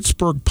the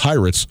Pittsburgh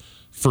Pirates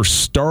for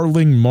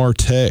Starling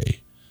Marte.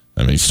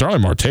 I mean,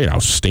 Starling Marte, an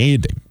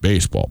outstanding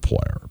baseball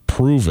player,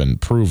 proven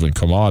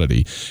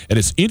commodity. And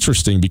it's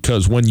interesting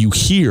because when you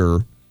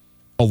hear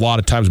a lot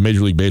of times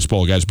Major League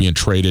Baseball guys being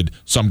traded,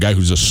 some guy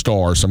who's a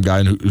star, some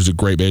guy who's a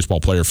great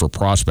baseball player for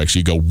prospects,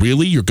 you go,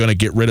 really? You're going to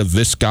get rid of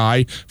this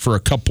guy for a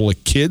couple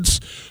of kids?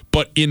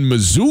 But in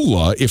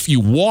Missoula, if you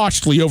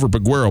watched Liover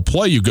Peguero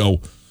play, you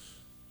go,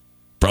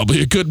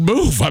 probably a good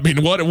move. I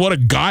mean, what a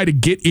guy to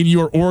get in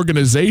your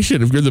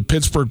organization if you're the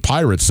Pittsburgh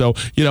Pirates. So,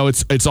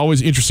 it's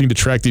always interesting to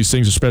track these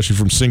things, especially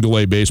from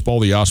single-A baseball.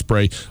 The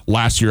Osprey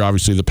last year,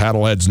 obviously the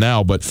Paddleheads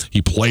now, but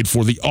he played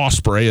for the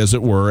Osprey, as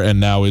it were, and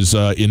now is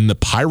in the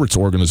Pirates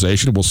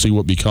organization. We'll see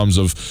what becomes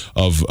of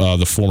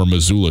the former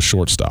Missoula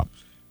shortstop.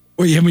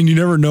 Well, I mean, you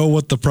never know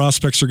what the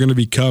prospects are going to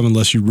become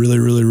unless you really,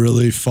 really,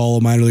 really follow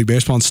minor league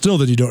baseball. And still,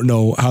 that you don't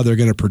know how they're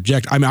going to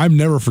project. I mean, I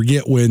never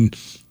forget when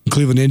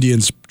Cleveland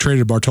Indians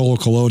traded Bartolo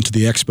Colon to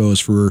the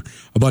Expos for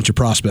a bunch of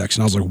prospects.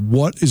 And I was like,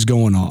 what is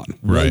going on?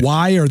 Right.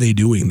 Why are they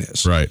doing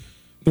this? Right.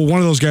 Well, one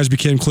of those guys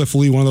became Cliff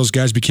Lee. One of those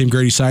guys became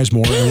Grady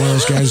Sizemore. And one of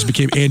those guys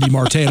became Andy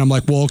Marte. And I'm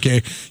like, well,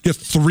 okay, you have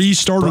 3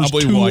 starters,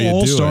 Probably 2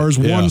 All-Stars,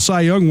 1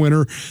 Cy Young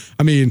winner.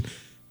 I mean,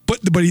 but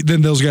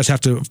then those guys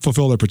have to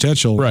fulfill their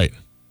potential. Right.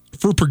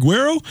 For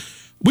Peguero,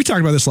 we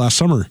talked about this last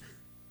summer.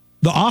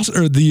 The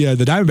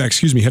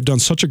Diamondbacks, have done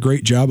such a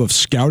great job of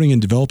scouting and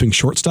developing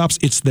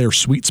shortstops. It's their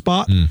sweet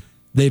spot.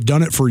 They've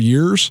done it for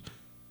years.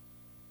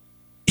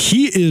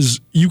 He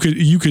is, you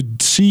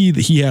could see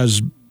that he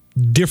has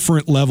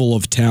different level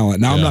of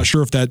talent. Now, I'm not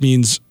sure if that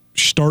means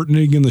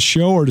starting in the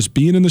show or just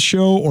being in the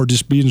show or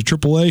just being in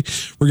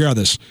AAA.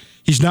 Regardless,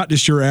 he's not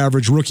just your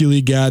average rookie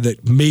league guy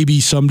that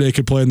maybe someday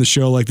could play in the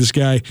show like this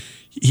guy.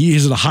 He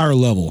is at a higher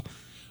level.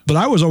 But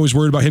I was always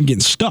worried about him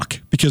getting stuck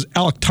because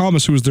Alec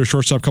Thomas, who was their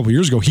shortstop a couple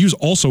years ago, he was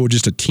also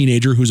just a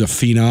teenager who's a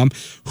phenom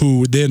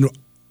who then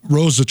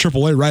rose to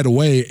AAA right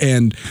away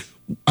and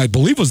I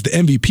believe was the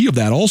MVP of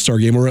that All-Star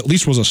game, or at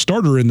least was a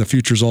starter in the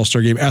Futures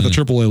All-Star game at the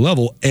AAA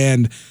level.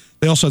 And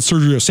they also had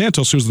Sergio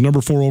Santos, who was the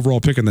number 4 overall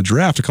pick in the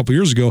draft a couple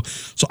years ago.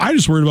 So I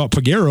just worried about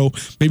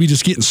Peguero maybe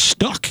just getting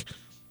stuck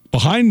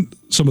behind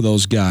some of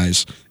those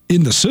guys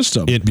in the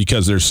system.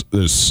 Because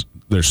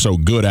they're so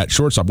good at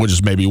shortstop, which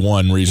is maybe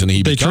one reason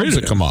he becomes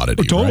a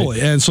commodity. Totally.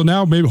 Right? And so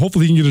now maybe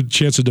hopefully he can get a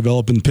chance to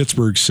develop in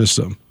Pittsburgh's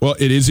system. Well,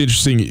 it is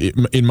interesting.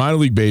 In minor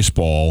league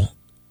baseball,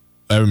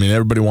 I mean,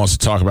 everybody wants to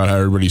talk about how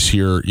everybody's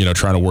here,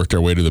 trying to work their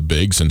way to the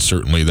bigs, and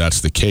certainly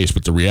that's the case.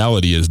 But the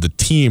reality is the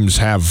teams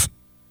have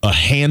a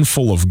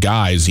handful of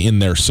guys in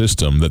their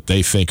system that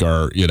they think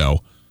are,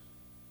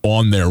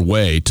 on their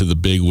way to the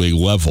big league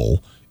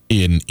level.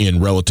 in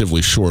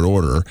relatively short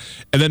order,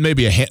 and then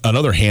maybe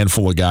another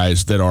handful of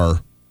guys that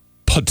are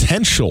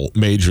potential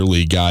major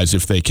league guys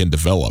if they can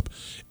develop.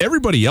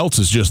 Everybody else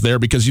is just there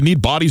because you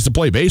need bodies to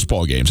play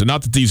baseball games, and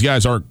not that these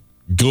guys aren't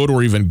good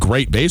or even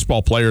great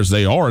baseball players.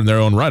 They are in their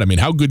own right. I mean,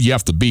 how good you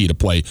have to be to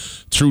play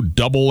through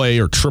AA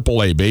or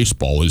AAA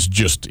baseball is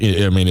just,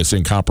 I mean, it's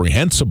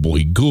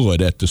incomprehensibly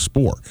good at the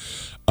sport.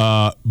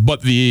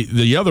 But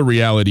the other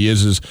reality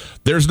is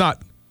there's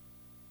not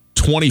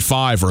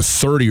 25 or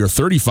 30 or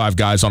 35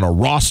 guys on a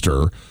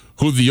roster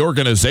who the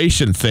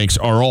organization thinks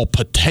are all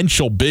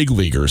potential big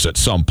leaguers at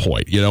some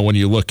point. You know, when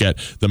you look at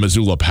the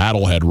Missoula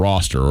Paddlehead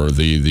roster or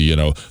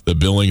the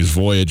Billings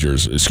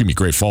Voyagers,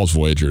 Great Falls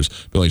Voyagers,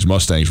 Billings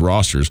Mustangs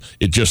rosters,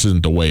 it just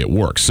isn't the way it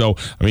works. So,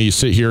 I mean, you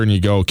sit here and you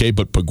go, okay,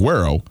 but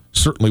Peguero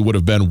certainly would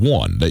have been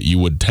one that you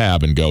would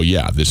tab and go,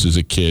 yeah, this is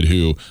a kid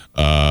who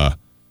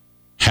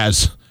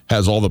has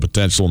all the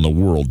potential in the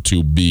world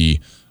to be,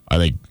 I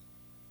think,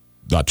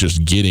 not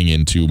just getting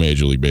into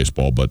Major League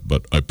Baseball, but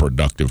a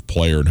productive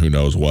player, and who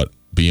knows what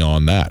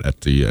beyond that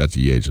at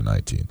the age of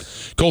 19.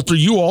 Colter,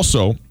 you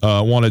also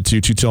wanted to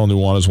tell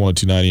Nuanez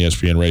 102.9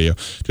 ESPN Radio,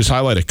 just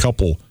highlight a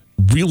couple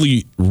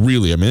really,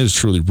 really, I mean, it's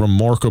truly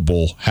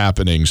remarkable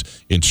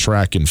happenings in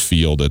track and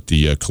field at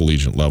the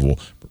collegiate level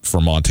for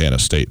Montana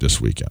State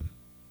this weekend.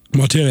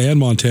 Montana and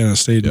Montana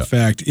State, in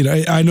fact. You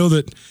know, I know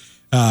that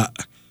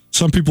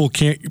some people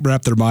can't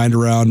wrap their mind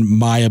around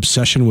my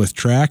obsession with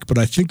track, but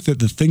I think that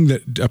the thing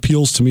that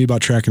appeals to me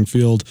about track and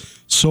field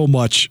so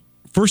much,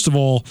 first of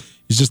all,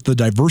 is just the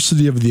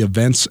diversity of the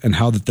events and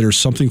how that there's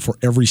something for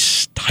every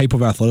type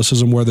of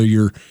athleticism, whether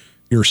you're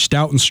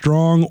stout and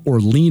strong or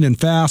lean and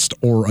fast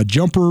or a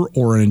jumper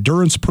or an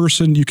endurance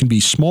person. You can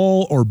be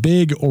small or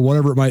big or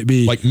whatever it might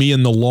be. Like me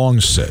in the long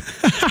sit.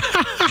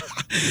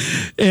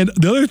 And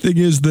the other thing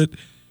is that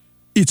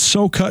it's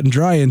so cut and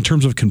dry in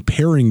terms of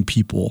comparing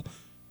people,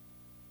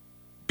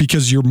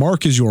 because your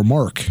mark is your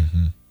mark.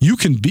 Mm-hmm. You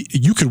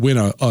could win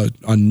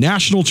a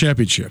national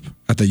championship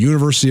at the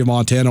University of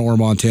Montana or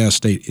Montana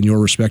State in your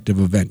respective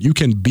event. You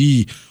can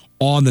be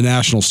on the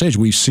national stage.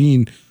 We've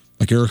seen,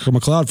 like Erica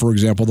McLeod, for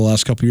example, the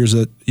last couple of years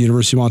at the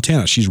University of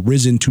Montana. She's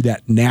risen to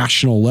that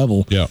national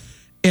level. Yeah.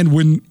 And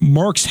when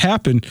marks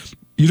happen,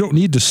 you don't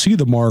need to see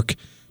the mark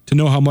to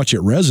know how much it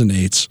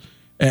resonates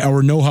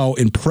or know how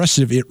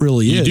impressive it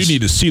really is. You do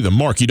need to see the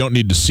mark. You don't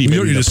need to see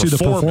the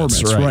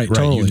performance. Right.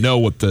 Totally. You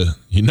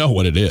know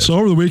what it is. So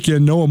over the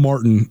weekend, Noah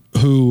Martin,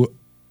 who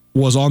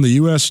was on the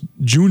U.S.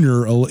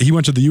 Junior, he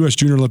went to the U.S.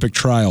 Junior Olympic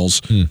trials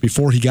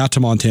before he got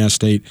to Montana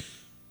State,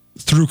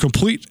 through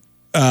complete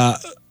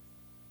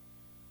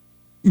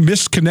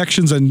missed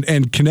connections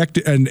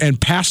and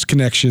past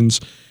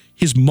connections.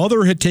 His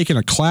mother had taken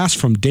a class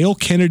from Dale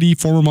Kennedy,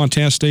 former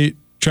Montana State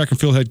track and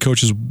field head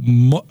coach's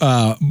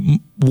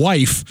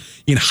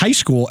wife in high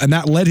school, and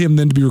that led him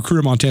then to be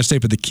recruited at Montana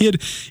State. But the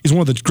kid is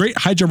one of the great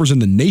high jumpers in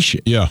the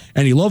nation. Yeah.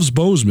 And he loves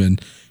Bozeman,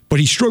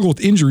 but he struggled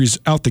with injuries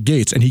out the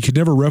gates, and he could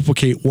never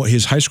replicate what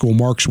his high school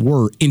marks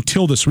were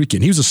until this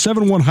weekend. He was a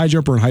 7'1" high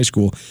jumper in high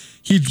school.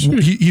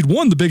 He'd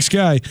won the Big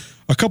Sky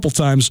a couple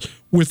times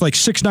with like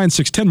 6'9",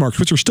 6'10" marks,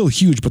 which are still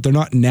huge, but they're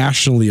not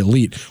nationally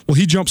elite. Well,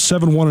 he jumped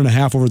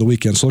 7'1.5" over the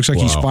weekend, so it looks like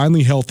he's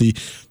finally healthy.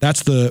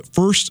 That's the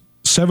first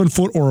 7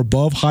 foot or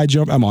above high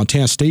jump at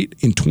Montana State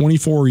in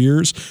 24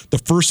 years, the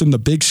first in the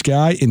Big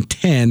Sky in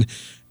 10,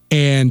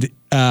 and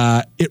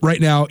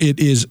right now it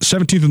is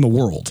 17th in the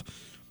world,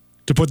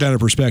 to put that in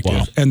perspective.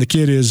 Wow. And the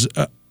kid is,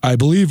 I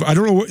believe, I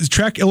don't know, what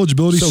track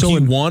eligibility. So he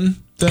won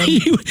then?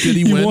 Did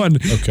he win? He won.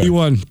 Okay. He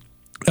won.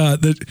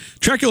 The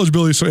track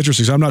eligibility is so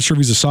interesting. So I'm not sure if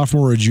he's a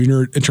sophomore or a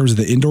junior in terms of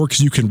the indoor, because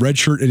you can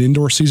redshirt an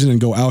indoor season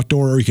and go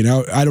outdoor, or you can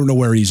I don't know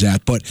where he's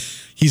at, but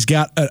he's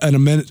got an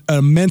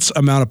immense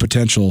amount of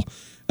potential.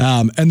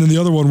 And then the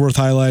other one worth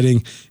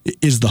highlighting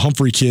is the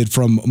Humphrey kid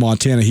from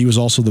Montana. He was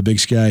also the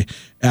Big Sky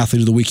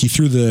Athlete of the Week. He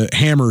threw the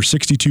hammer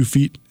 62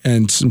 feet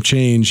and some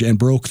change and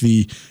broke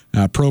the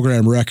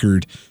program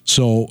record.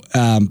 So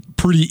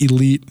pretty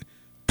elite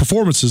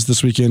performances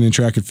this weekend in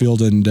track and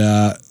field, and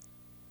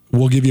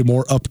we'll give you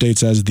more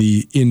updates as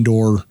the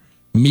indoor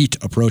meet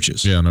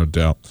approaches. Yeah, no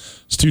doubt.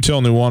 It's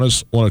Tutel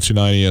Nuanez,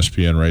 102.9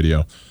 ESPN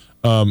Radio.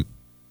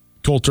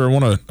 Colter,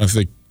 I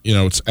think,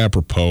 it's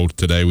apropos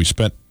today. We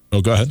spent,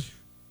 go ahead.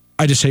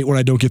 I just hate when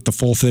I don't get the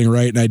full thing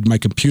right, and my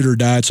computer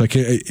died. So I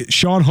can't.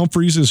 Sean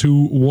Humphreys is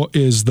who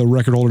is the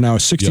record holder now,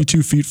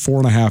 62 feet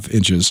 4.5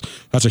 inches.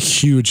 That's a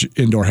huge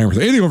indoor hammer.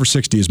 Anything over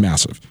 60 is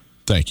massive.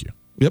 Thank you.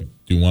 Yep.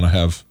 You want to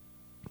have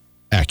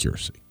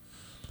accuracy.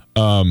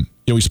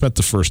 We spent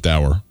the first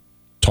hour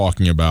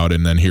talking about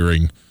and then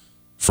hearing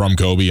from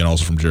Kobe and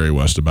also from Jerry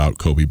West about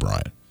Kobe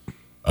Bryant.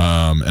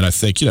 And I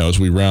think,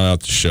 as we round out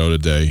the show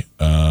today,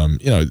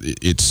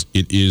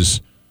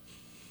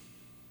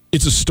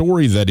 it's a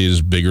story that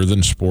is bigger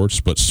than sports,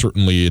 but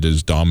certainly it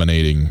is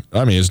dominating.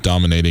 It's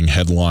dominating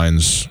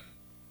headlines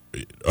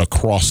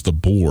across the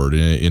board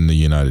in the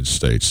United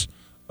States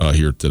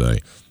here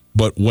today.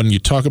 But when you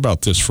talk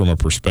about this from a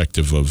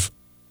perspective of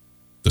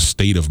the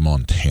state of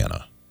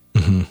Montana,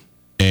 mm-hmm.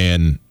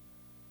 and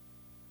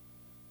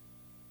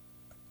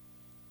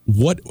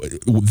what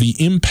the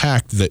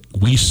impact that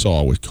we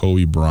saw with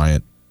Kobe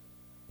Bryant,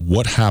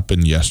 what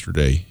happened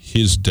yesterday,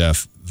 his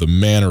death, the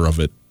manner of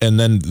it, and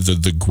then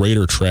the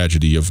greater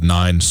tragedy of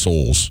 9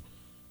 souls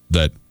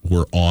that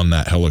were on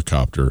that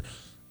helicopter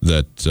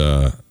that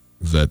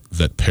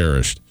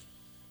perished.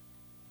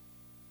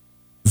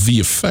 The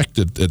effect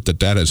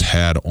that has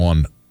had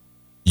on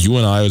you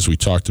and I, as we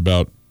talked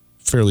about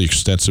fairly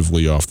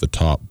extensively off the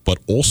top, but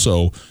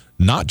also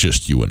not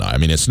just you and I. I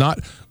mean, it's not,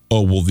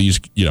 oh, well, these,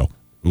 they're,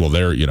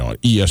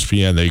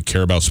 ESPN, they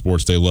care about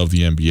sports, they love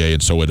the NBA,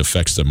 and so it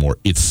affects them more.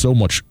 It's so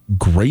much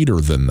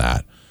greater than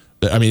that.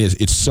 I mean,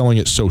 it's selling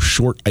it so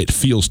short, it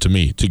feels to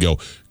me, to go,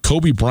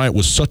 Kobe Bryant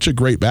was such a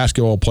great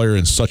basketball player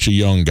and such a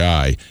young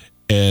guy,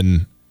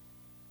 and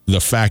the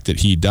fact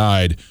that he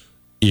died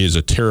is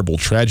a terrible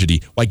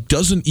tragedy, like,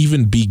 doesn't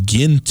even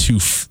begin to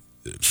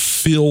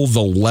fill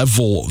the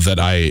level that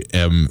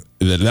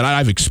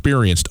I've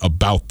experienced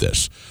about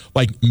this.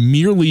 Like,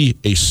 merely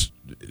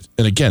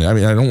and again, I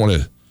mean, I don't want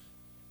to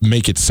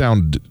make it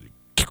sound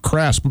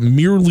crass, but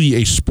merely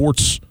a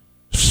sports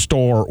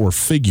star or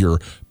figure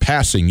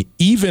passing,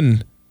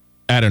 even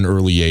at an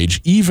early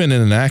age, even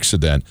in an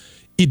accident,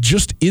 it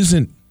just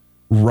isn't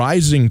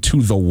rising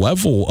to the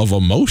level of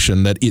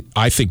emotion that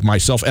I think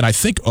myself and I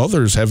think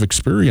others have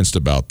experienced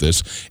about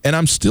this. And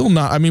I'm still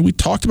not, I mean, we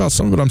talked about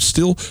some of it. I'm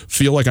still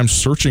feel like I'm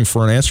searching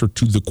for an answer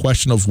to the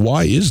question of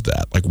why is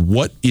that? Like,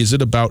 what is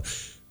it about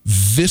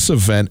this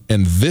event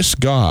and this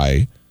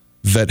guy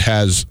that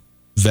has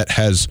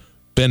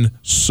been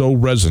so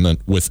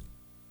resonant with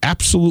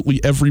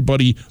absolutely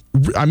everybody?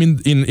 I mean,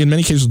 in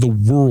many cases, the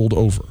world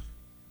over.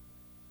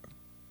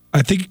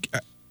 I think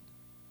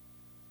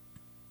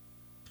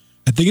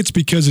it's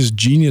because his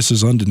genius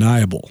is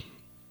undeniable.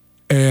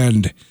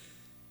 And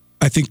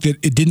I think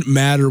that it didn't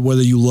matter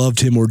whether you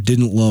loved him or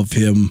didn't love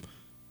him.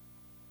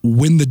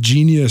 When the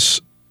genius,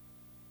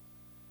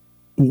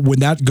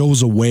 when that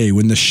goes away,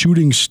 when the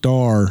shooting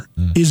star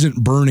isn't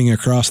burning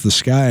across the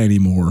sky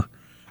anymore,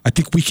 I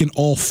think we can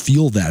all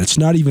feel that. It's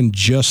not even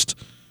just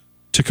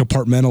to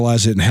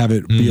compartmentalize it and have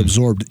it be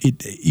absorbed.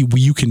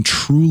 You can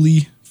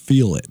truly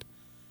feel it.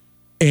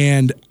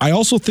 And I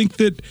also think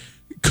that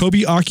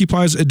Kobe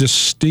occupies a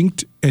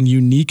distinct and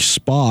unique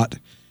spot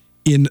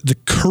in the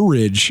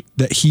courage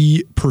that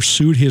he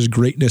pursued his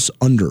greatness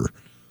under.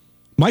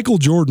 Michael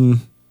Jordan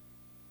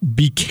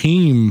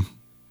became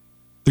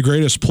the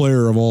greatest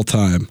player of all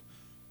time,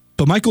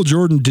 but Michael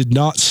Jordan did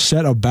not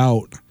set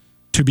about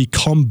to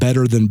become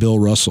better than Bill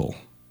Russell.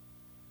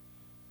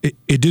 It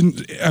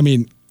didn't, I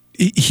mean,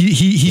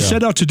 he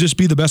set out to just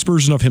be the best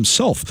version of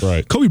himself.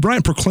 Right. Kobe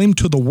Bryant proclaimed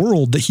to the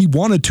world that he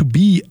wanted to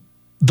be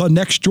the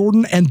next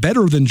Jordan and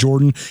better than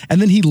Jordan,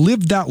 and then he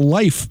lived that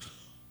life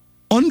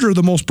under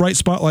the most bright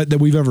spotlight that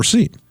we've ever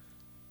seen.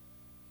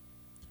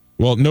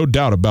 Well, no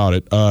doubt about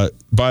it.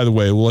 By the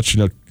way, we'll let you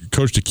know,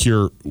 Coach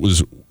DeCuire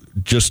was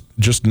just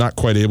not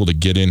quite able to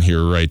get in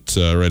here right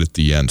at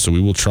the end, so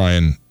we will try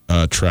and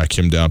track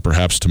him down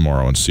perhaps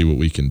tomorrow and see what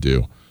we can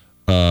do.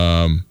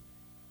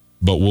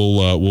 But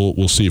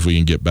we'll see if we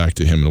can get back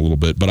to him in a little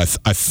bit. But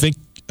I think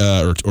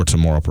or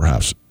tomorrow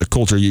perhaps.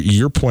 Coulter,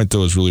 your point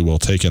though is really well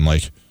taken.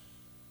 Like,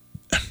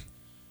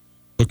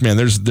 look, man,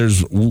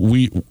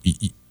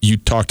 you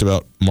talked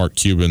about Mark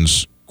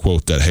Cuban's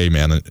quote that, hey,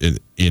 man,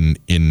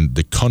 in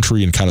the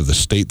country and kind of the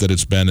state that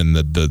it's been and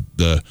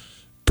the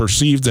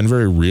perceived and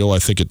very real, I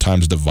think at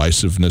times,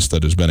 divisiveness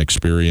that has been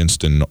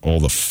experienced and all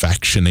the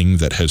factioning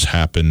that has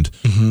happened.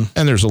 Mm-hmm.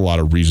 And there's a lot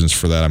of reasons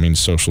for that. I mean,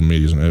 social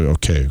media is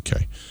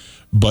okay.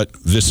 But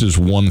this is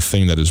one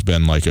thing that has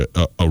been like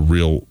a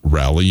real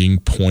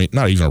rallying point,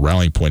 not even a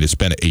rallying point. It's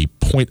been a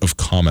point of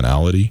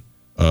commonality.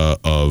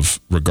 Of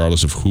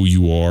regardless of who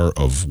you are,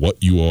 of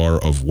what you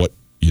are, of what,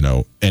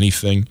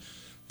 anything,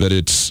 that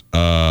it's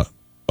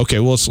okay.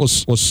 Well,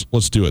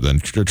 let's do it then.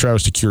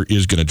 Travis DeCuire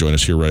is going to join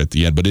us here right at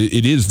the end, but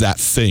it is that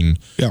thing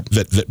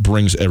that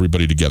brings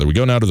everybody together. We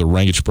go now to the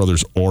Rangich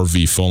Brothers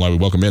RV phone line. We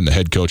welcome in the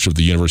head coach of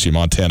the University of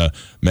Montana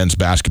men's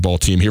basketball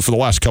team here for the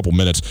last couple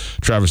minutes,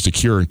 Travis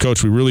DeCuire. And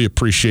Coach, we really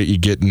appreciate you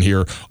getting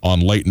here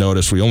on late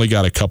notice. We only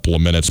got a couple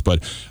of minutes,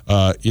 but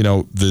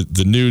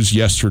the news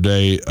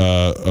yesterday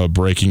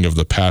breaking of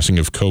the passing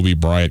of Kobe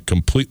Bryant,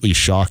 completely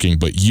shocking.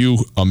 But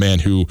you, a man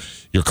who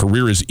your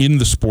career is in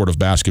the sport of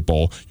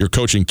basketball, you're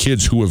coaching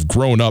kids who have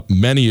grown up,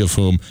 many of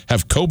whom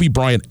have Kobe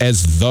Bryant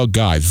as the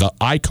guy, the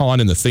icon,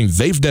 and the thing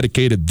they've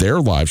dedicated their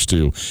lives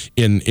to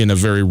in a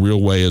very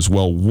real way as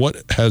well.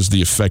 What has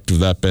the effect of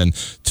that been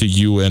to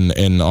you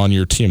and on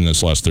your team in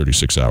this last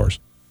 36 hours?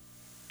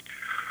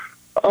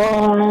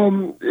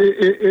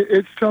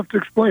 It's tough to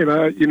explain.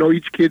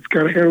 Each kid's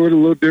kind of handle it a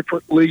little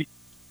differently.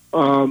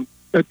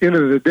 At the end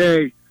of the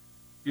day,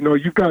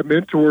 you've got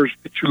mentors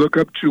that you look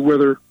up to,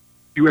 whether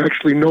you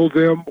actually know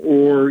them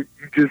or you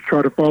just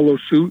try to follow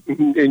suit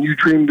and you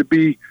dream to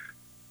be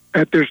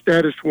at their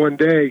status one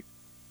day.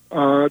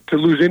 To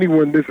lose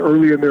anyone this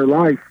early in their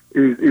life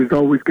is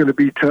always going to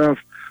be tough.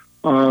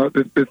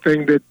 The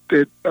thing that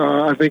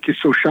I think is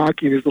so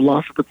shocking is the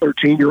loss of a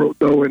 13-year-old,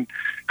 though, and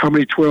how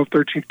many 12,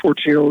 13,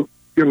 14-year-old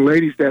young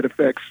ladies that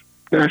affects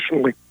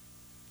nationally.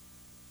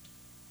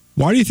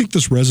 Why do you think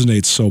this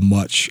resonates so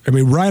much? I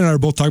mean, Ryan and I are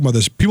both talking about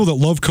this. People that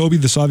love Kobe,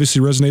 this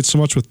obviously resonates so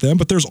much with them,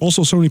 but there's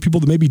also so many people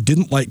that maybe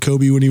didn't like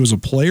Kobe when he was a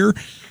player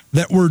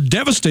that were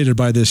devastated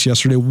by this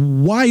yesterday.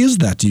 Why is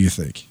that, do you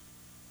think?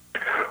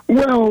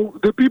 Well,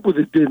 the people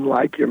that didn't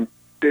like him,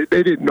 they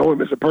didn't know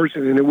him as a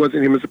person, and it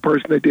wasn't him as a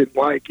person they didn't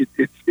like.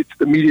 It's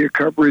the media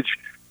coverage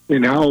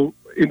and how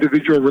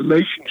individual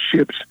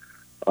relationships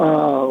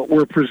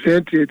were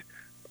presented,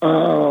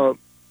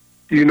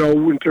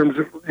 in terms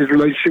of his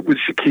relationship with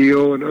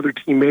Shaquille and other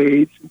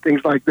teammates and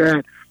things like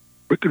that.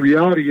 But the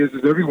reality is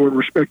everyone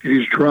respected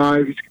his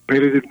drive, his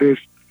competitiveness,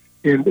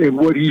 and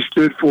what he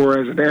stood for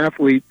as an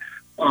athlete.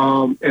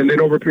 And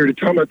then over a period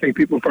of time, I think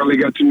people finally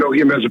got to know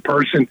him as a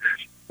person.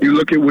 You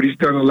look at what he's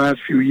done the last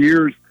few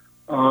years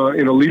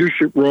in a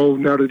leadership role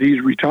now that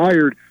he's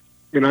retired,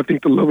 and I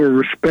think the level of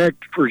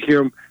respect for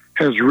him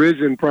has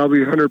risen probably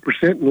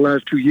 100% in the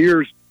last 2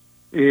 years.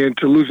 And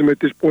to lose him at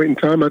this point in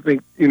time, I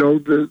think,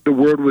 the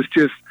world was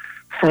just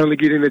finally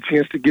getting a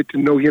chance to get to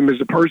know him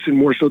as a person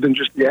more so than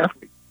just the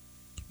athlete.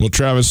 Well,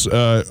 Travis,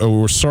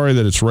 we're sorry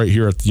that it's right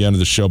here at the end of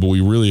the show, but we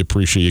really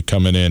appreciate you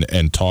coming in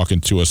and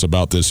talking to us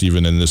about this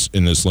even in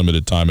this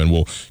limited time, and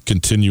we'll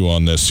continue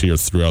on this here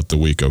throughout the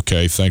week,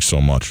 okay? Thanks so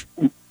much.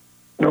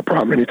 No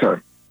problem,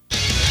 anytime.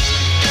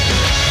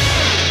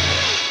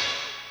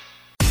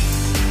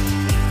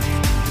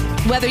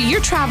 Whether you're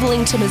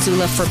traveling to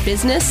Missoula for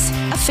business,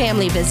 a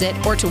family visit,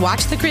 or to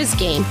watch the Grizz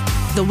game,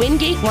 the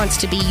Wingate wants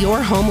to be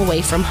your home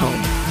away from home.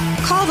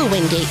 Call the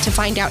Wingate to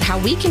find out how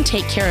we can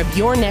take care of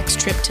your next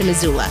trip to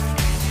Missoula.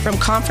 From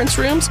conference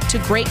rooms to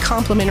great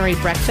complimentary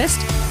breakfast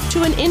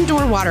to an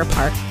indoor water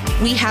park,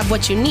 we have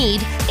what you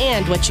need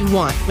and what you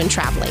want when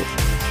traveling.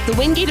 The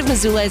Wingate of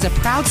Missoula is a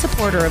proud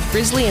supporter of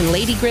Grizzly and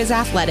Lady Grizz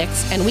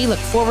athletics, and we look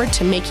forward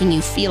to making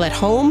you feel at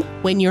home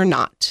when you're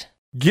not.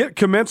 Get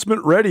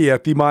commencement ready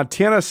at the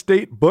Montana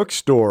State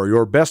Bookstore,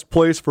 your best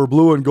place for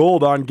blue and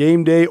gold on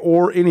game day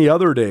or any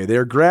other day.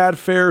 Their grad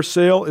fair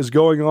sale is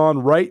going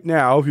on right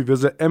now if you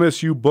visit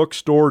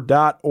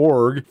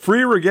msubookstore.org.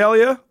 Free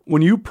regalia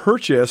when you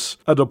purchase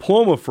a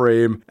diploma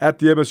frame at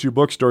the MSU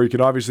Bookstore. You can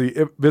obviously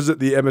visit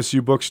the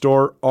MSU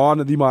Bookstore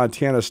on the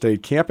Montana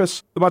State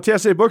campus. The Montana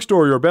State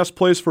Bookstore, your best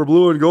place for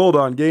blue and gold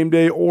on game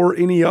day or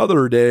any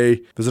other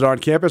day. Visit on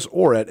campus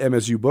or at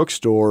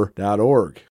msubookstore.org.